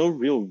gone, there's no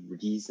real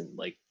reason,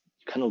 like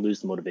you kind of lose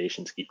the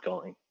motivation to keep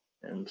going.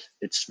 and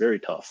it's very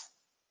tough.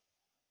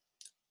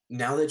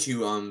 Now that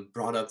you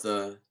brought up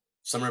the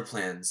summer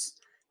plans,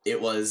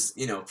 it was,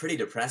 pretty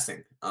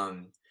depressing.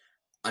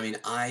 I mean,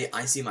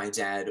 I see my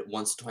dad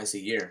once or twice a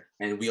year,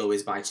 and we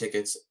always buy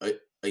tickets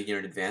a year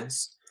in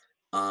advance.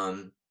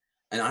 Um,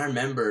 and I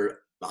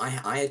remember I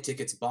had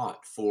tickets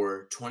bought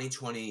for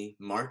 2020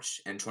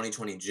 March and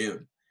 2020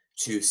 June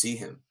to see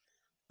him.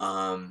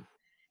 Um,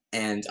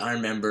 and I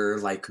remember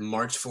like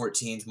March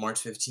 14th,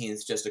 March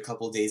 15th, just a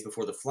couple days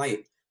before the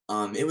flight.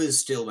 It was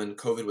still when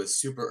COVID was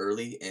super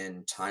early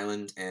in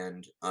Thailand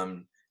and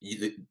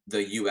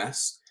the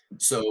US.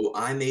 So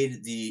I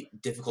made the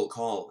difficult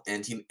call,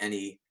 and he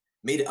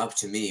made it up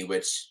to me,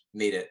 which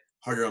made it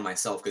harder on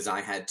myself because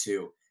I had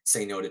to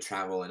say no to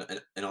travel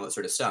and all that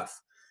sort of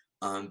stuff.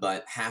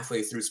 But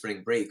halfway through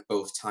spring break,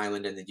 both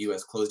Thailand and the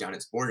US closed down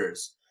its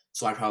borders.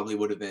 So I probably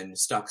would have been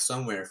stuck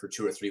somewhere for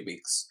 2 or 3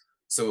 weeks.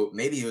 So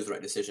maybe it was the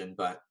right decision,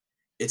 but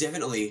it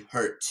definitely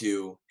hurt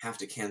to have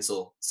to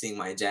cancel seeing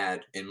my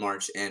dad in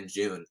March and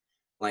June.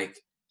 Like,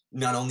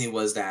 not only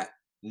was that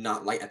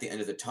not light at the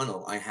end of the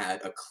tunnel, I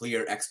had a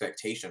clear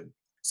expectation,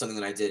 something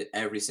that I did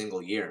every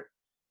single year.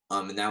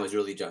 And that was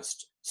really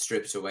just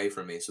stripped away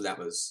from me. So that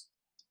was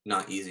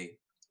not easy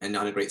and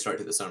not a great start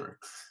to the summer.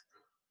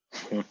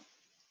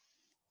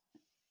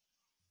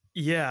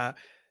 Yeah,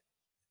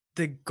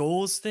 the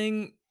goals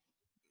thing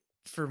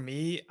for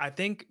me, I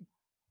think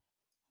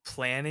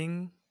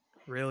planning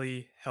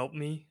really helped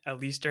me, at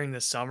least during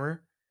the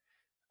summer.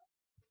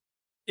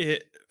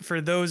 It For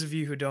those of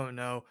you who don't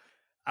know,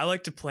 I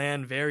like to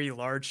plan very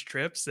large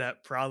trips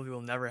that probably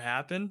will never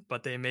happen,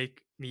 but they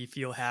make me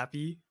feel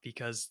happy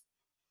because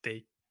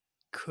they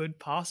could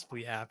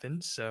possibly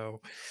happen.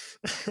 So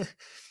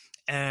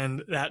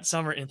and that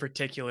summer in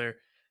particular,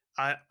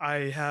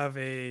 I have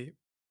a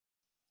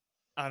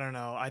I don't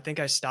know, I think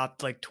I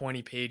stopped like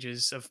 20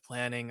 pages of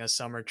planning a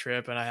summer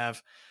trip, and I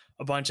have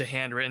a bunch of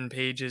handwritten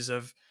pages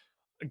of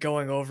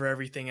going over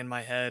everything in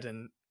my head.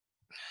 And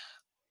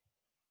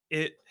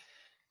it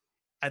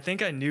I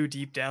think I knew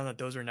deep down that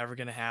those were never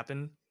going to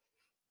happen,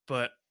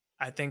 but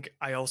I think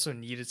I also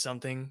needed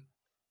something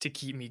to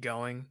keep me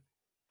going.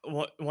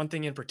 One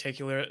thing in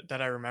particular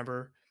that I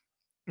remember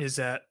is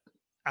that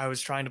I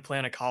was trying to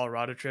plan a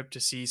Colorado trip to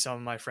see some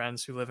of my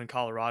friends who live in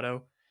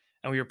Colorado,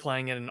 and we were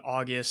planning it in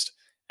August.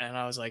 And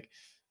I was like,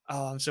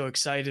 "Oh, I'm so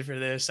excited for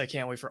this! I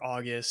can't wait for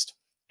August."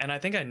 And I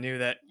think I knew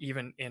that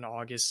even in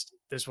August,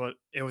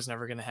 it was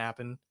never going to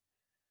happen,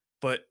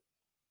 but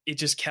it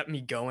just kept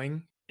me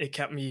going. It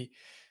kept me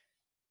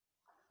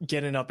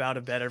getting up out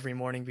of bed every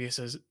morning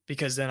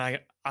because then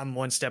I'm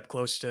one step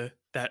closer to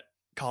that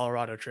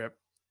Colorado trip.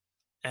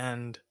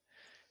 And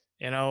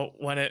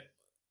when it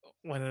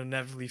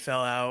inevitably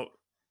fell out,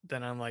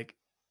 then I'm like,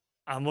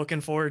 I'm looking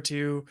forward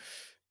to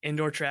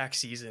indoor track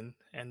season.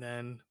 And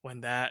then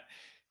when that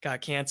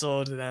got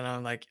canceled, then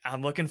I'm like,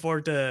 I'm looking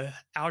forward to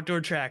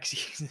outdoor track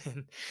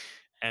season.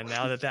 And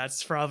now that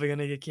that's probably going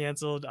to get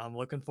canceled, I'm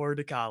looking forward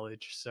to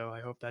college. So I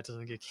hope that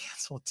doesn't get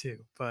canceled too.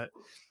 But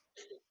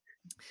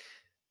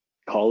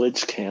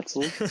College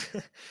canceled?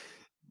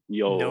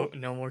 no, Yo,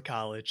 no more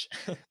college.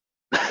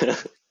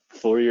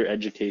 4-year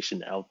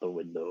education out the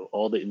window.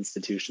 All the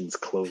institutions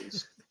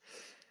closed.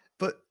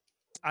 But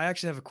I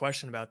actually have a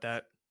question about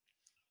that.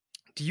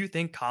 Do you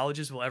think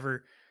colleges will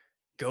ever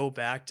go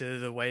back to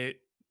the way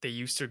they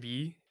used to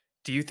be?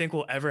 Do you think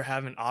we'll ever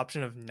have an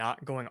option of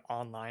not going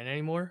online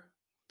anymore?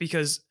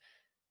 Because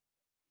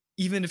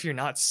even if you're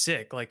not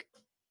sick, like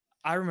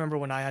I remember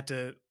when I had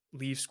to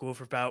leave school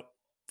for about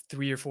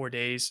 3 or 4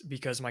 days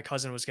because my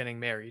cousin was getting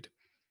married,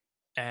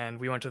 and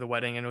we went to the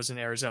wedding and it was in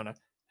Arizona.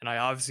 And I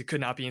obviously could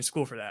not be in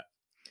school for that.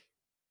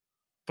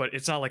 But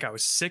it's not like I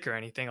was sick or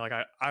anything. Like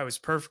I was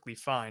perfectly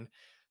fine.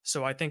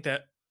 So I think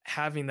that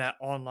having that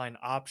online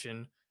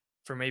option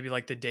for maybe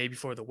like the day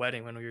before the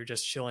wedding when we were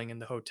just chilling in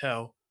the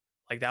hotel,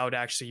 like that would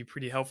actually be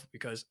pretty helpful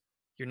because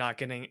you're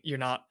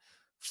not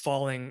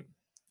falling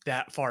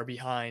that far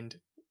behind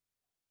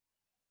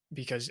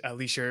because at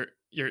least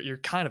you're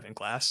kind of in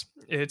class.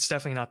 It's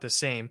definitely not the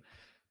same,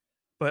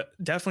 but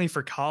definitely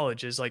for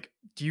colleges, like,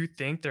 do you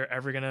think they're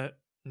ever gonna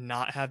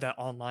not have that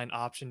online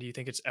option? Do you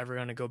think it's ever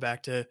gonna go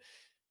back to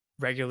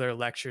regular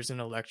lectures in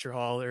a lecture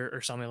hall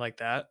or something like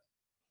that?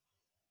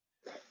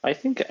 I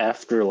think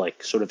after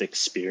like sort of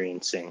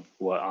experiencing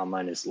what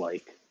online is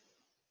like,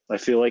 I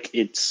feel like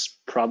it's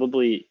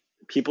probably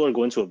people are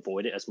going to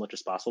avoid it as much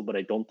as possible, but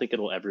I don't think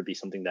it'll ever be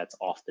something that's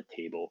off the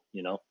table,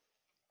 you know?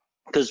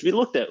 Because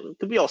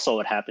we all saw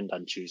what happened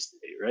on Tuesday,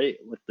 right?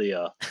 With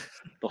the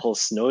whole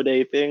snow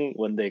day thing.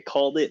 When they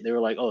called it, they were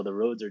like, "Oh, the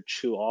roads are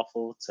too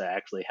awful to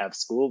actually have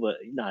school, but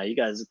nah, you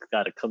guys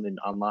got to come in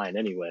online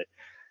anyway."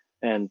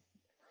 And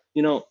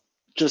you know,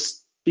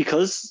 just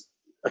because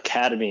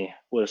Academy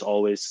was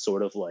always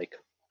sort of like,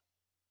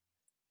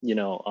 you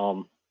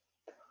know,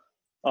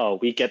 oh,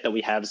 we get that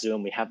we have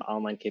Zoom, we have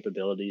online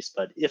capabilities,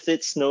 but if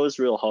it snows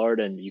real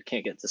hard and you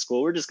can't get to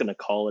school, we're just going to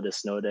call it a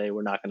snow day.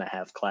 We're not going to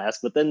have class.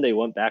 But then they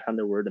went back on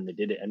their word and they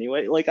did it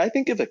anyway. Like, I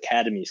think if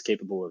Academy is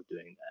capable of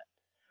doing that,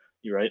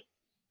 you're right.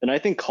 And I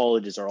think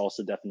colleges are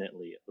also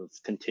definitely of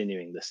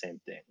continuing the same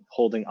thing,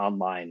 holding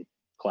online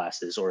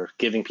classes or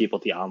giving people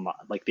the online,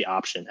 like the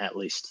option at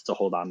least to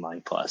hold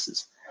online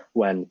classes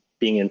when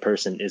being in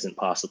person isn't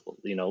possible.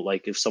 You know,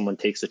 like if someone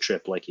takes a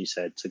trip, like you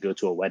said, to go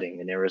to a wedding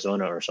in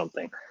Arizona or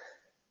something,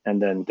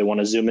 and then they want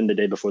to zoom in the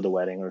day before the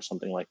wedding or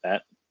something like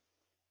that,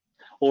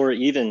 or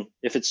even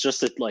if it's just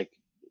to like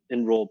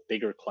enroll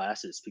bigger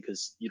classes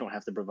because you don't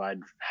have to provide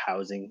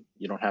housing,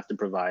 you don't have to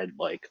provide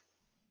like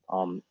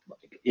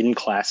in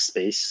class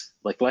space.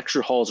 Like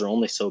lecture halls are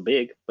only so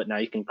big, but now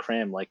you can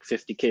cram like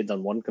 50 kids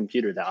on one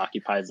computer that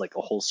occupies like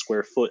a whole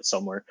square foot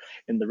somewhere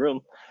in the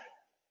room.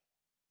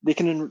 They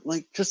can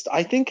like just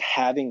I think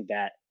having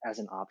that as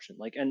an option,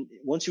 like, and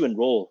once you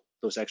enroll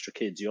those extra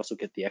kids, you also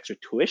get the extra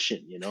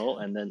tuition, you know.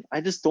 And then I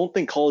just don't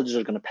think colleges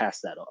are going to pass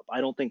that up. I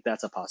don't think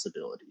that's a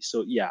possibility.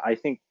 So yeah, I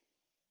think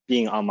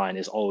being online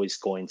is always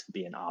going to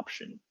be an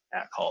option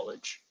at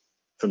college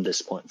from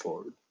this point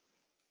forward.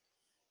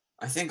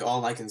 I think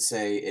all I can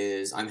say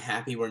is I'm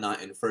happy we're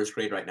not in first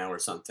grade right now or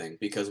something,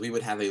 because we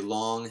would have a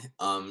long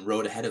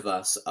road ahead of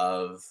us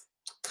of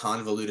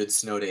convoluted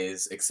snow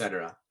days,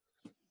 etc.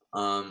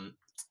 Um,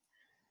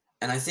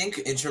 and I think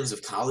in terms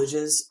of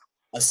colleges,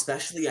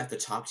 especially at the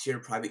top tier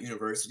private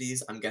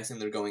universities, I'm guessing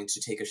they're going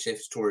to take a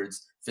shift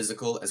towards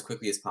physical as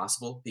quickly as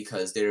possible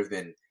because there have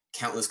been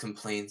countless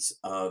complaints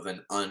of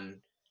an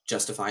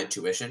unjustified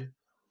tuition,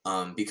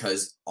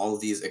 because all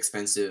of these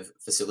expensive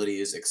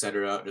facilities,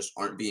 etc., just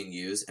aren't being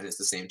used and it's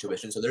the same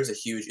tuition. So there's a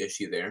huge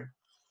issue there,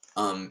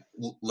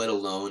 let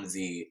alone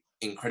the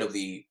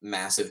incredibly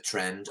massive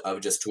trend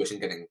of just tuition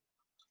getting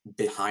a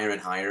bit higher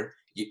and higher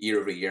year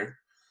over year.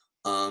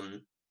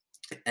 Um,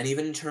 and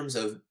even in terms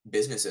of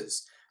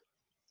businesses,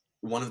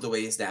 one of the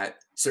ways that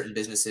certain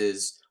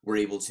businesses were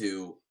able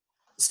to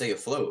stay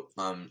afloat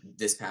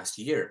this past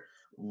year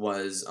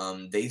was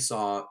they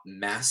saw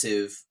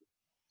massive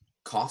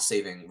cost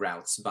saving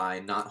routes by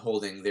not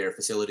holding their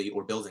facility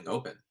or building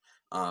open.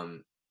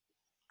 Um,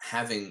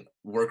 Having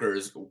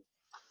workers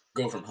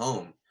go from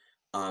home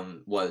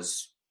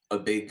was a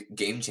big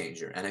game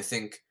changer. And I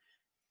think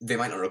they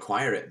might not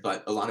require it,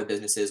 but a lot of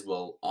businesses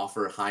will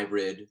offer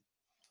hybrid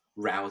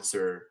routes,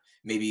 or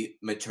maybe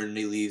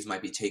maternity leaves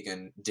might be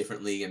taken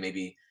differently and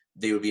maybe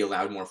they would be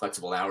allowed more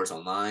flexible hours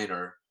online,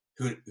 or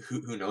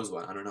who knows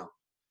what. I don't know.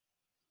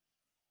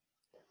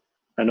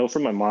 I know for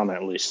my mom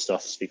at least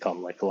stuff's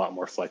become like a lot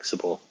more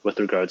flexible with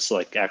regards to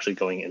like actually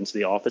going into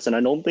the office. And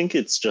I don't think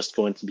it's just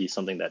going to be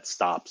something that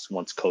stops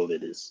once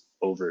COVID is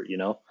over, you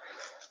know?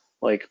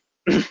 Like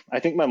I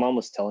think my mom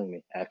was telling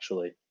me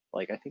actually,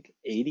 like I think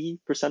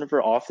 80% of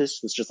her office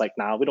was just like,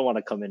 nah, we don't want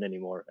to come in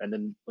anymore. And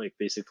then like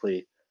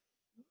basically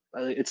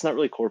it's not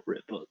really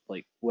corporate, but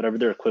like whatever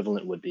their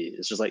equivalent would be,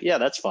 it's just like, yeah,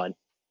 that's fine.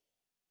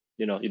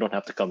 You know, you don't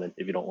have to come in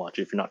if you don't want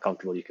to. If you're not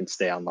comfortable, you can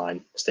stay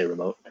online, stay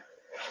remote.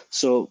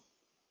 So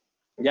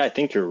yeah, I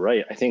think you're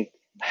right. I think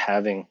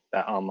having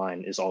that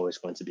online is always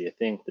going to be a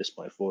thing this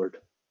point forward.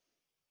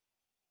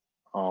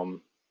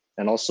 Um,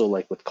 and also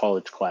like with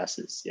college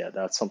classes, yeah,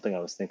 that's something I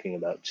was thinking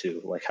about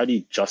too. Like, how do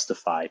you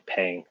justify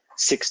paying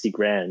 60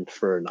 grand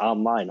for an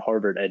online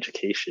Harvard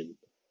education?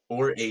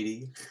 Or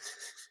 80.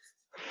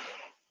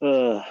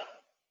 Uh,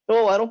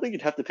 well, I don't think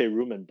you'd have to pay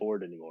room and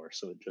board anymore,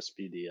 so it'd just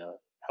be the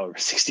however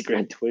 60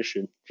 grand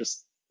tuition.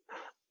 Just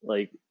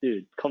like,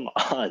 dude, come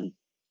on.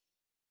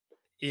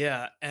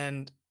 Yeah,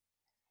 and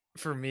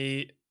for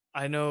me,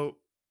 I know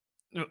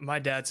my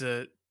dad's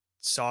a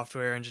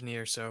software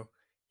engineer, so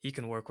he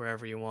can work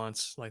wherever he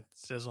wants, like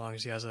as long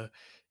as he has a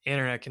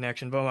internet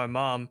connection. But my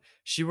mom,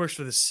 she works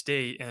for the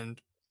state, and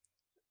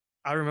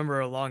I remember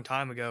a long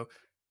time ago,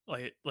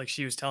 like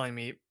she was telling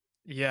me,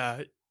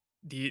 yeah,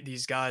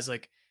 these guys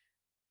like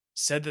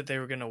said that they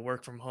were gonna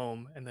work from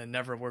home and then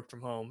never worked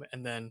from home,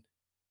 and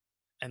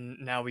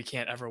now we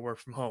can't ever work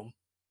from home.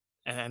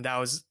 And that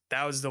was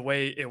the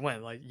way it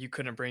went. Like you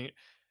couldn't bring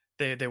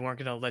they weren't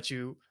gonna let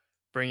you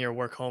bring your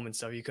work home and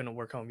stuff. You couldn't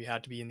work home. You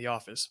had to be in the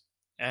office.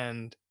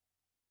 And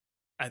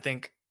I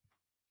think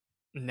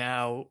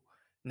now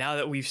now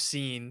that we've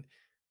seen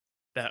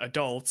that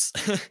adults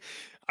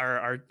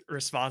are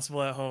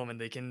responsible at home and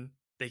they can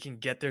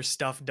get their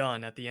stuff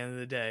done at the end of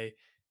the day,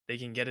 they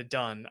can get it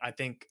done. I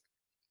think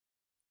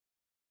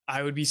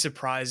I would be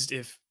surprised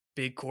if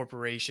big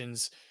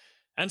corporations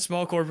and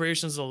small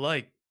corporations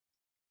alike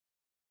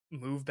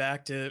move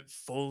back to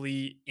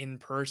fully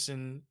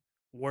in-person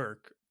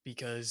work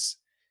because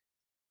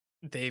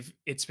they've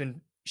it's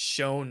been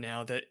shown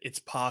now that it's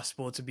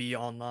possible to be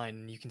online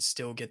and you can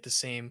still get the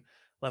same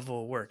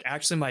level of work.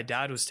 Actually, my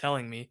dad was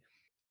telling me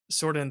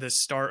sort of in the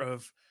start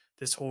of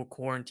this whole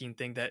quarantine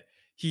thing that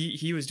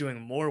he was doing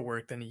more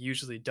work than he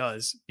usually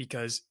does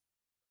because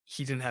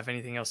he didn't have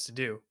anything else to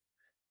do.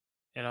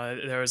 You know,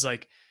 there was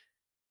like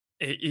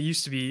it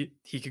used to be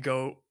he could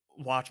go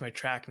watch my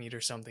track meet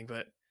or something,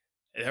 but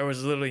there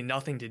was literally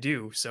nothing to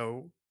do.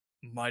 So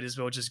might as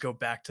well just go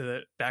back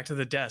to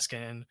the desk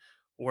and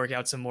work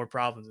out some more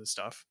problems and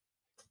stuff.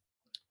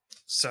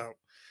 So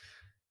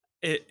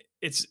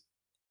it's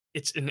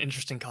an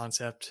interesting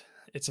concept.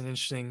 It's an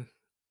interesting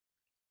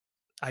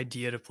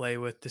idea to play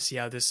with to see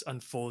how this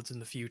unfolds in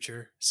the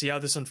future. See how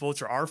this unfolds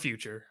for our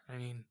future. I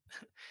mean,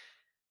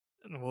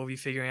 we'll be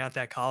figuring out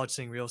that college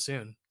thing real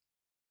soon.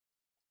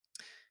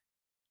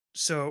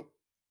 So,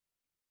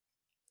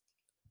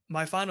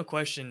 my final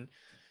question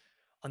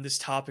on this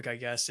topic, I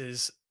guess,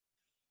 is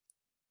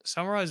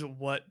summarize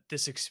what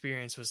this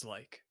experience was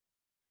like.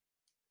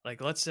 Like,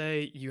 let's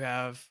say you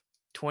have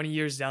 20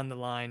 years down the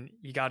line,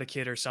 you got a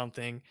kid or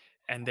something,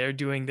 and they're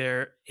doing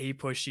their A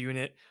push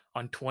unit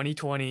on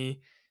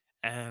 2020,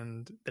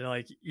 and they're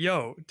like,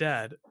 yo,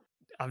 dad,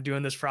 I'm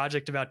doing this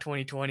project about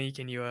 2020.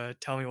 Can you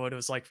tell me what it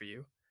was like for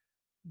you?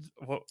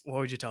 What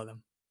would you tell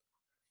them?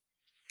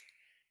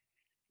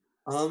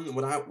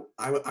 What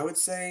I would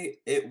say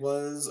it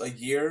was a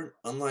year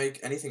unlike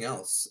anything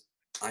else.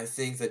 I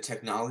think that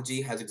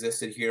technology has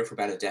existed here for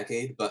about a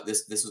decade, but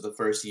this was the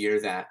first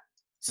year that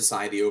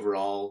society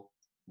overall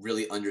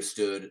really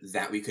understood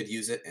that we could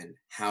use it and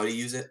how to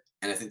use it.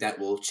 And I think that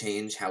will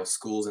change how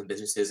schools and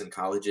businesses and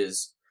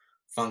colleges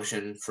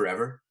function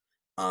forever.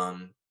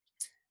 Um,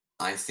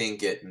 I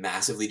think it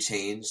massively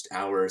changed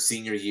our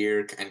senior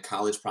year and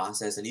college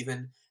process, and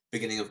even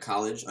beginning of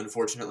college,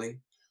 unfortunately.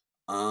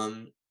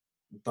 Um,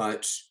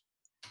 but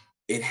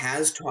it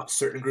has taught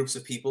certain groups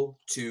of people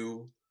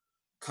to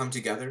come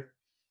together.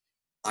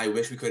 I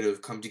wish we could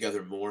have come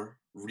together more,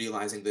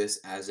 realizing this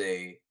as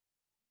a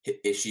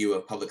issue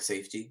of public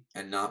safety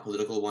and not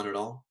political one at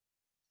all.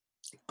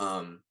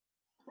 Um,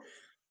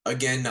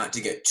 Again, not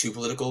to get too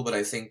political, but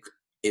I think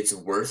it's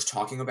worth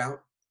talking about.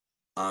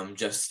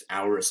 Just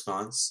our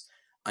response.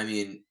 I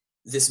mean,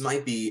 this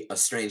might be a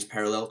strange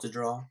parallel to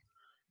draw,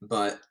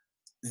 but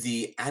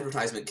the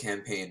advertisement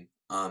campaign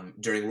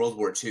during World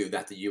War II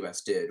that the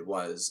US did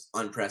was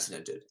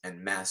unprecedented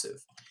and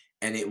massive.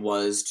 And it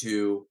was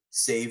to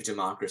save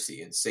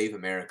democracy and save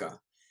America.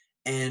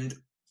 And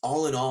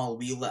all in all,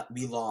 we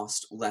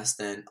lost less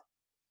than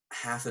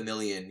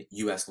 500,000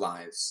 US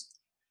lives.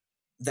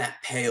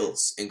 That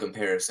pales in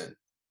comparison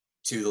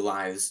to the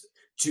lives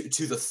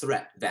to the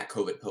threat that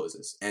COVID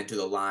poses and to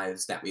the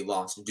lives that we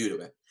lost due to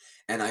it.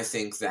 And I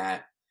think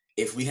that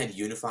if we had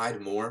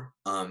unified more,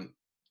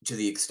 to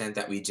the extent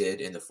that we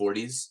did in the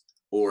 40s,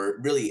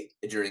 or really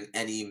during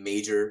any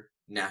major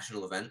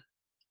national event,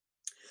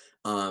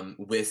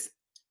 with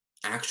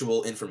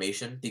actual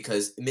information,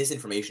 because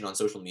misinformation on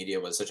social media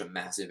was such a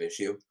massive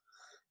issue,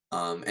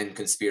 and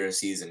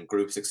conspiracies and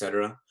groups,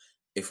 etc.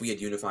 If we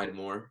had unified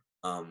more,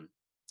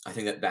 I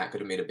think that that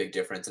could have made a big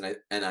difference,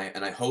 and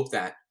I hope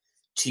that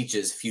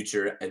teaches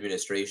future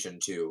administration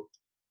to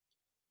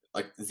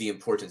like the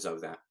importance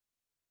of that.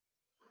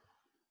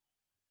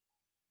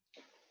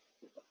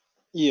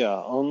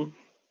 Yeah.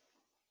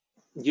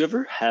 You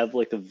ever have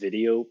like a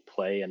video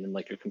play and then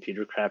like your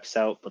computer craps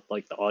out, but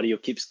like the audio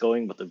keeps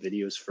going, but the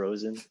video is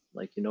frozen?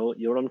 Like, you know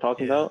what I'm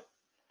talking Yeah. about?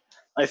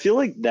 I feel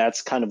like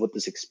that's kind of what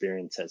this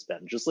experience has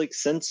been. Just like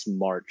since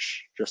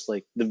March, just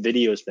like the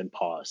video's been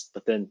paused,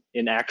 but then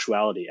in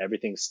actuality,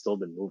 everything's still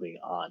been moving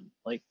on.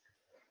 Like,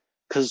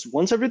 because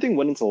once everything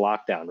went into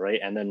lockdown,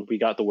 right, and then we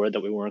got the word that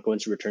we weren't going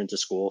to return to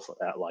school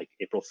at like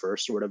April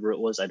 1st or whatever it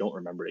was. I don't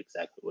remember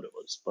exactly what it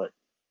was, but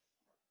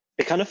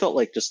it kind of felt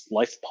like just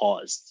life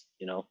paused.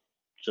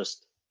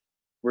 Just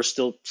we're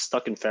still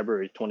stuck in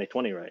February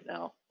 2020 right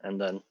now, and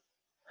then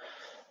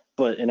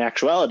but in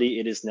actuality,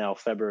 it is now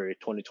February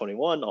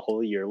 2021, a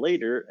whole year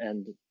later,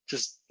 and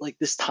just like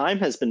this time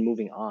has been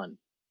moving on,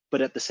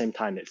 but at the same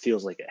time, it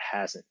feels like it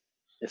hasn't,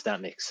 if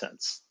that makes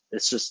sense.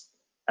 It's just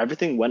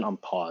everything went on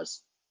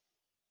pause,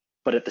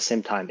 but at the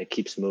same time, it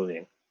keeps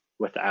moving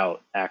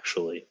without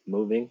actually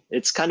moving.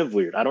 It's kind of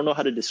weird. I don't know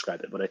how to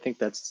describe it, but I think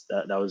that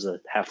was a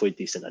halfway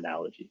decent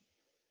analogy.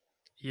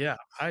 Yeah,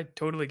 I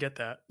totally get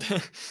that.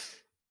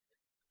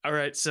 All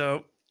right,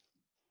 so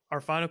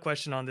our final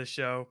question on this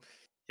show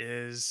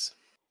is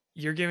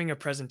you're giving a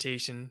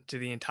presentation to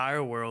the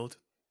entire world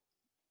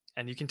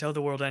and you can tell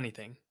the world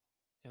anything.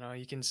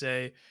 You can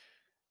say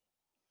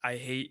I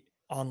hate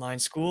online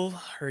school,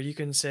 or you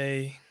can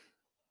say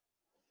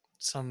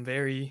some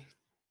very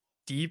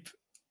deep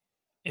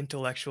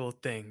intellectual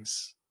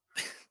things.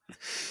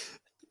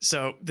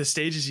 So the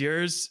stage is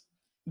yours,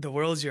 the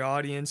world's your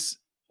audience.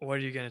 What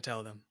are you going to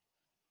tell them?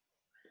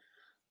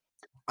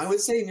 I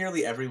would say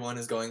nearly everyone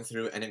is going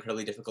through an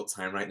incredibly difficult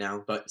time right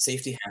now, but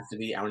safety has to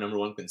be our number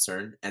one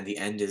concern, and the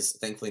end is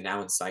thankfully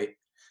now in sight.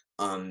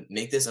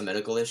 Make this a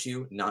medical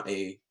issue, not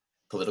a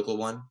political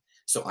one.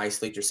 So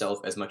isolate yourself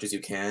as much as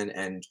you can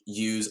and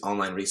use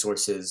online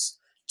resources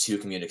to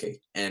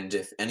communicate. And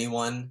if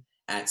anyone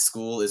at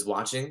school is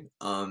watching,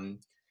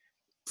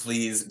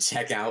 please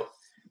check out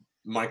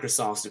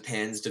Microsoft's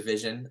Japan's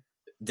division.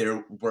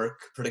 Their work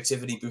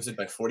productivity boosted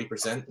by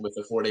 40% with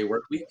a 4-day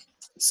work week.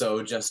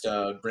 So just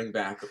bring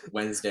back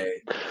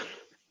Wednesday.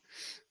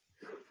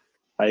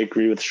 I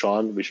agree with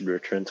Sean. We should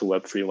return to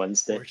Web Free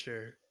Wednesday. For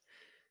sure.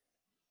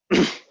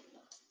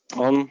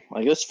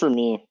 I guess for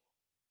me,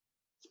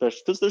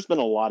 especially because there's been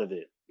a lot of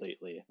it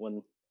lately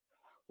when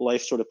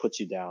life sort of puts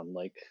you down,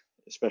 like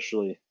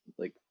especially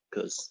like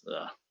because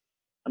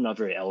I'm not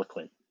very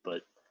eloquent,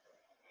 but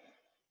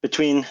between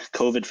between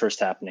COVID first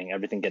happening,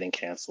 everything getting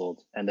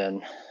canceled, and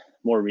then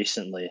more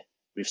recently,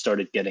 we've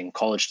started getting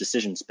college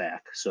decisions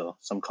back. So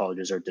some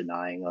colleges are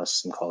denying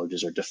us, some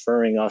colleges are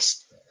deferring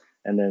us,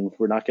 and then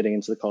we're not getting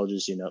into the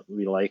colleges,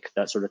 we like,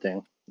 that sort of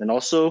thing. And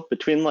also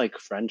between like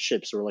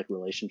friendships or like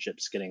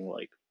relationships getting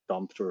like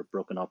dumped or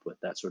broken up with,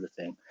 that sort of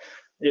thing,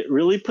 it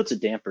really puts a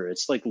damper.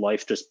 It's like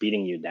life just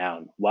beating you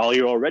down while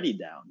you're already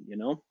down.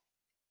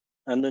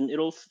 And then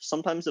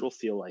sometimes it'll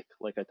feel like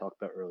I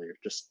talked about earlier,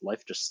 just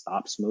life just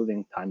stops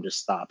moving, time just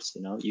stops.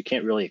 You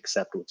can't really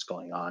accept what's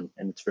going on,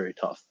 and it's very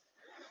tough.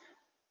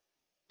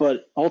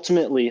 But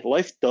ultimately,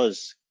 life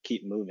does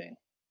keep moving,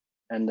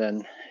 and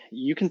then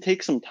you can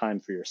take some time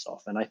for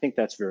yourself, and I think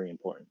that's very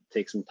important.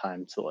 Take some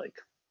time to like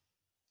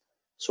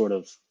sort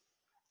of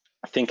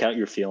think out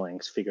your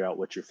feelings, figure out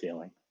what you're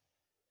feeling.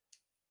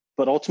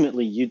 But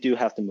ultimately, you do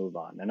have to move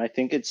on, and I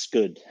think it's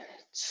good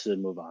to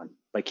move on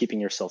by keeping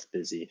yourself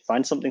busy.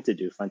 Find something to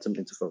do, find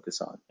something to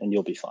focus on, and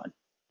you'll be fine.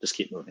 Just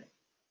keep moving.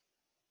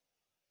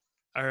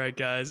 All right,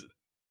 guys.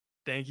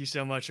 Thank you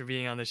so much for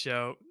being on the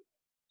show.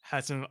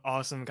 Had some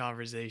awesome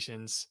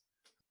conversations.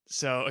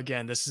 So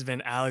again, this has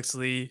been Alex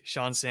Lee,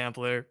 Sean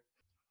Sampler,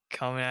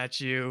 coming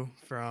at you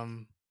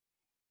from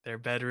their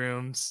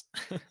bedrooms.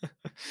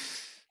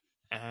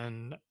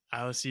 And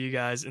I will see you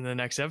guys in the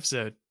next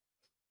episode.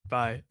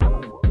 Bye.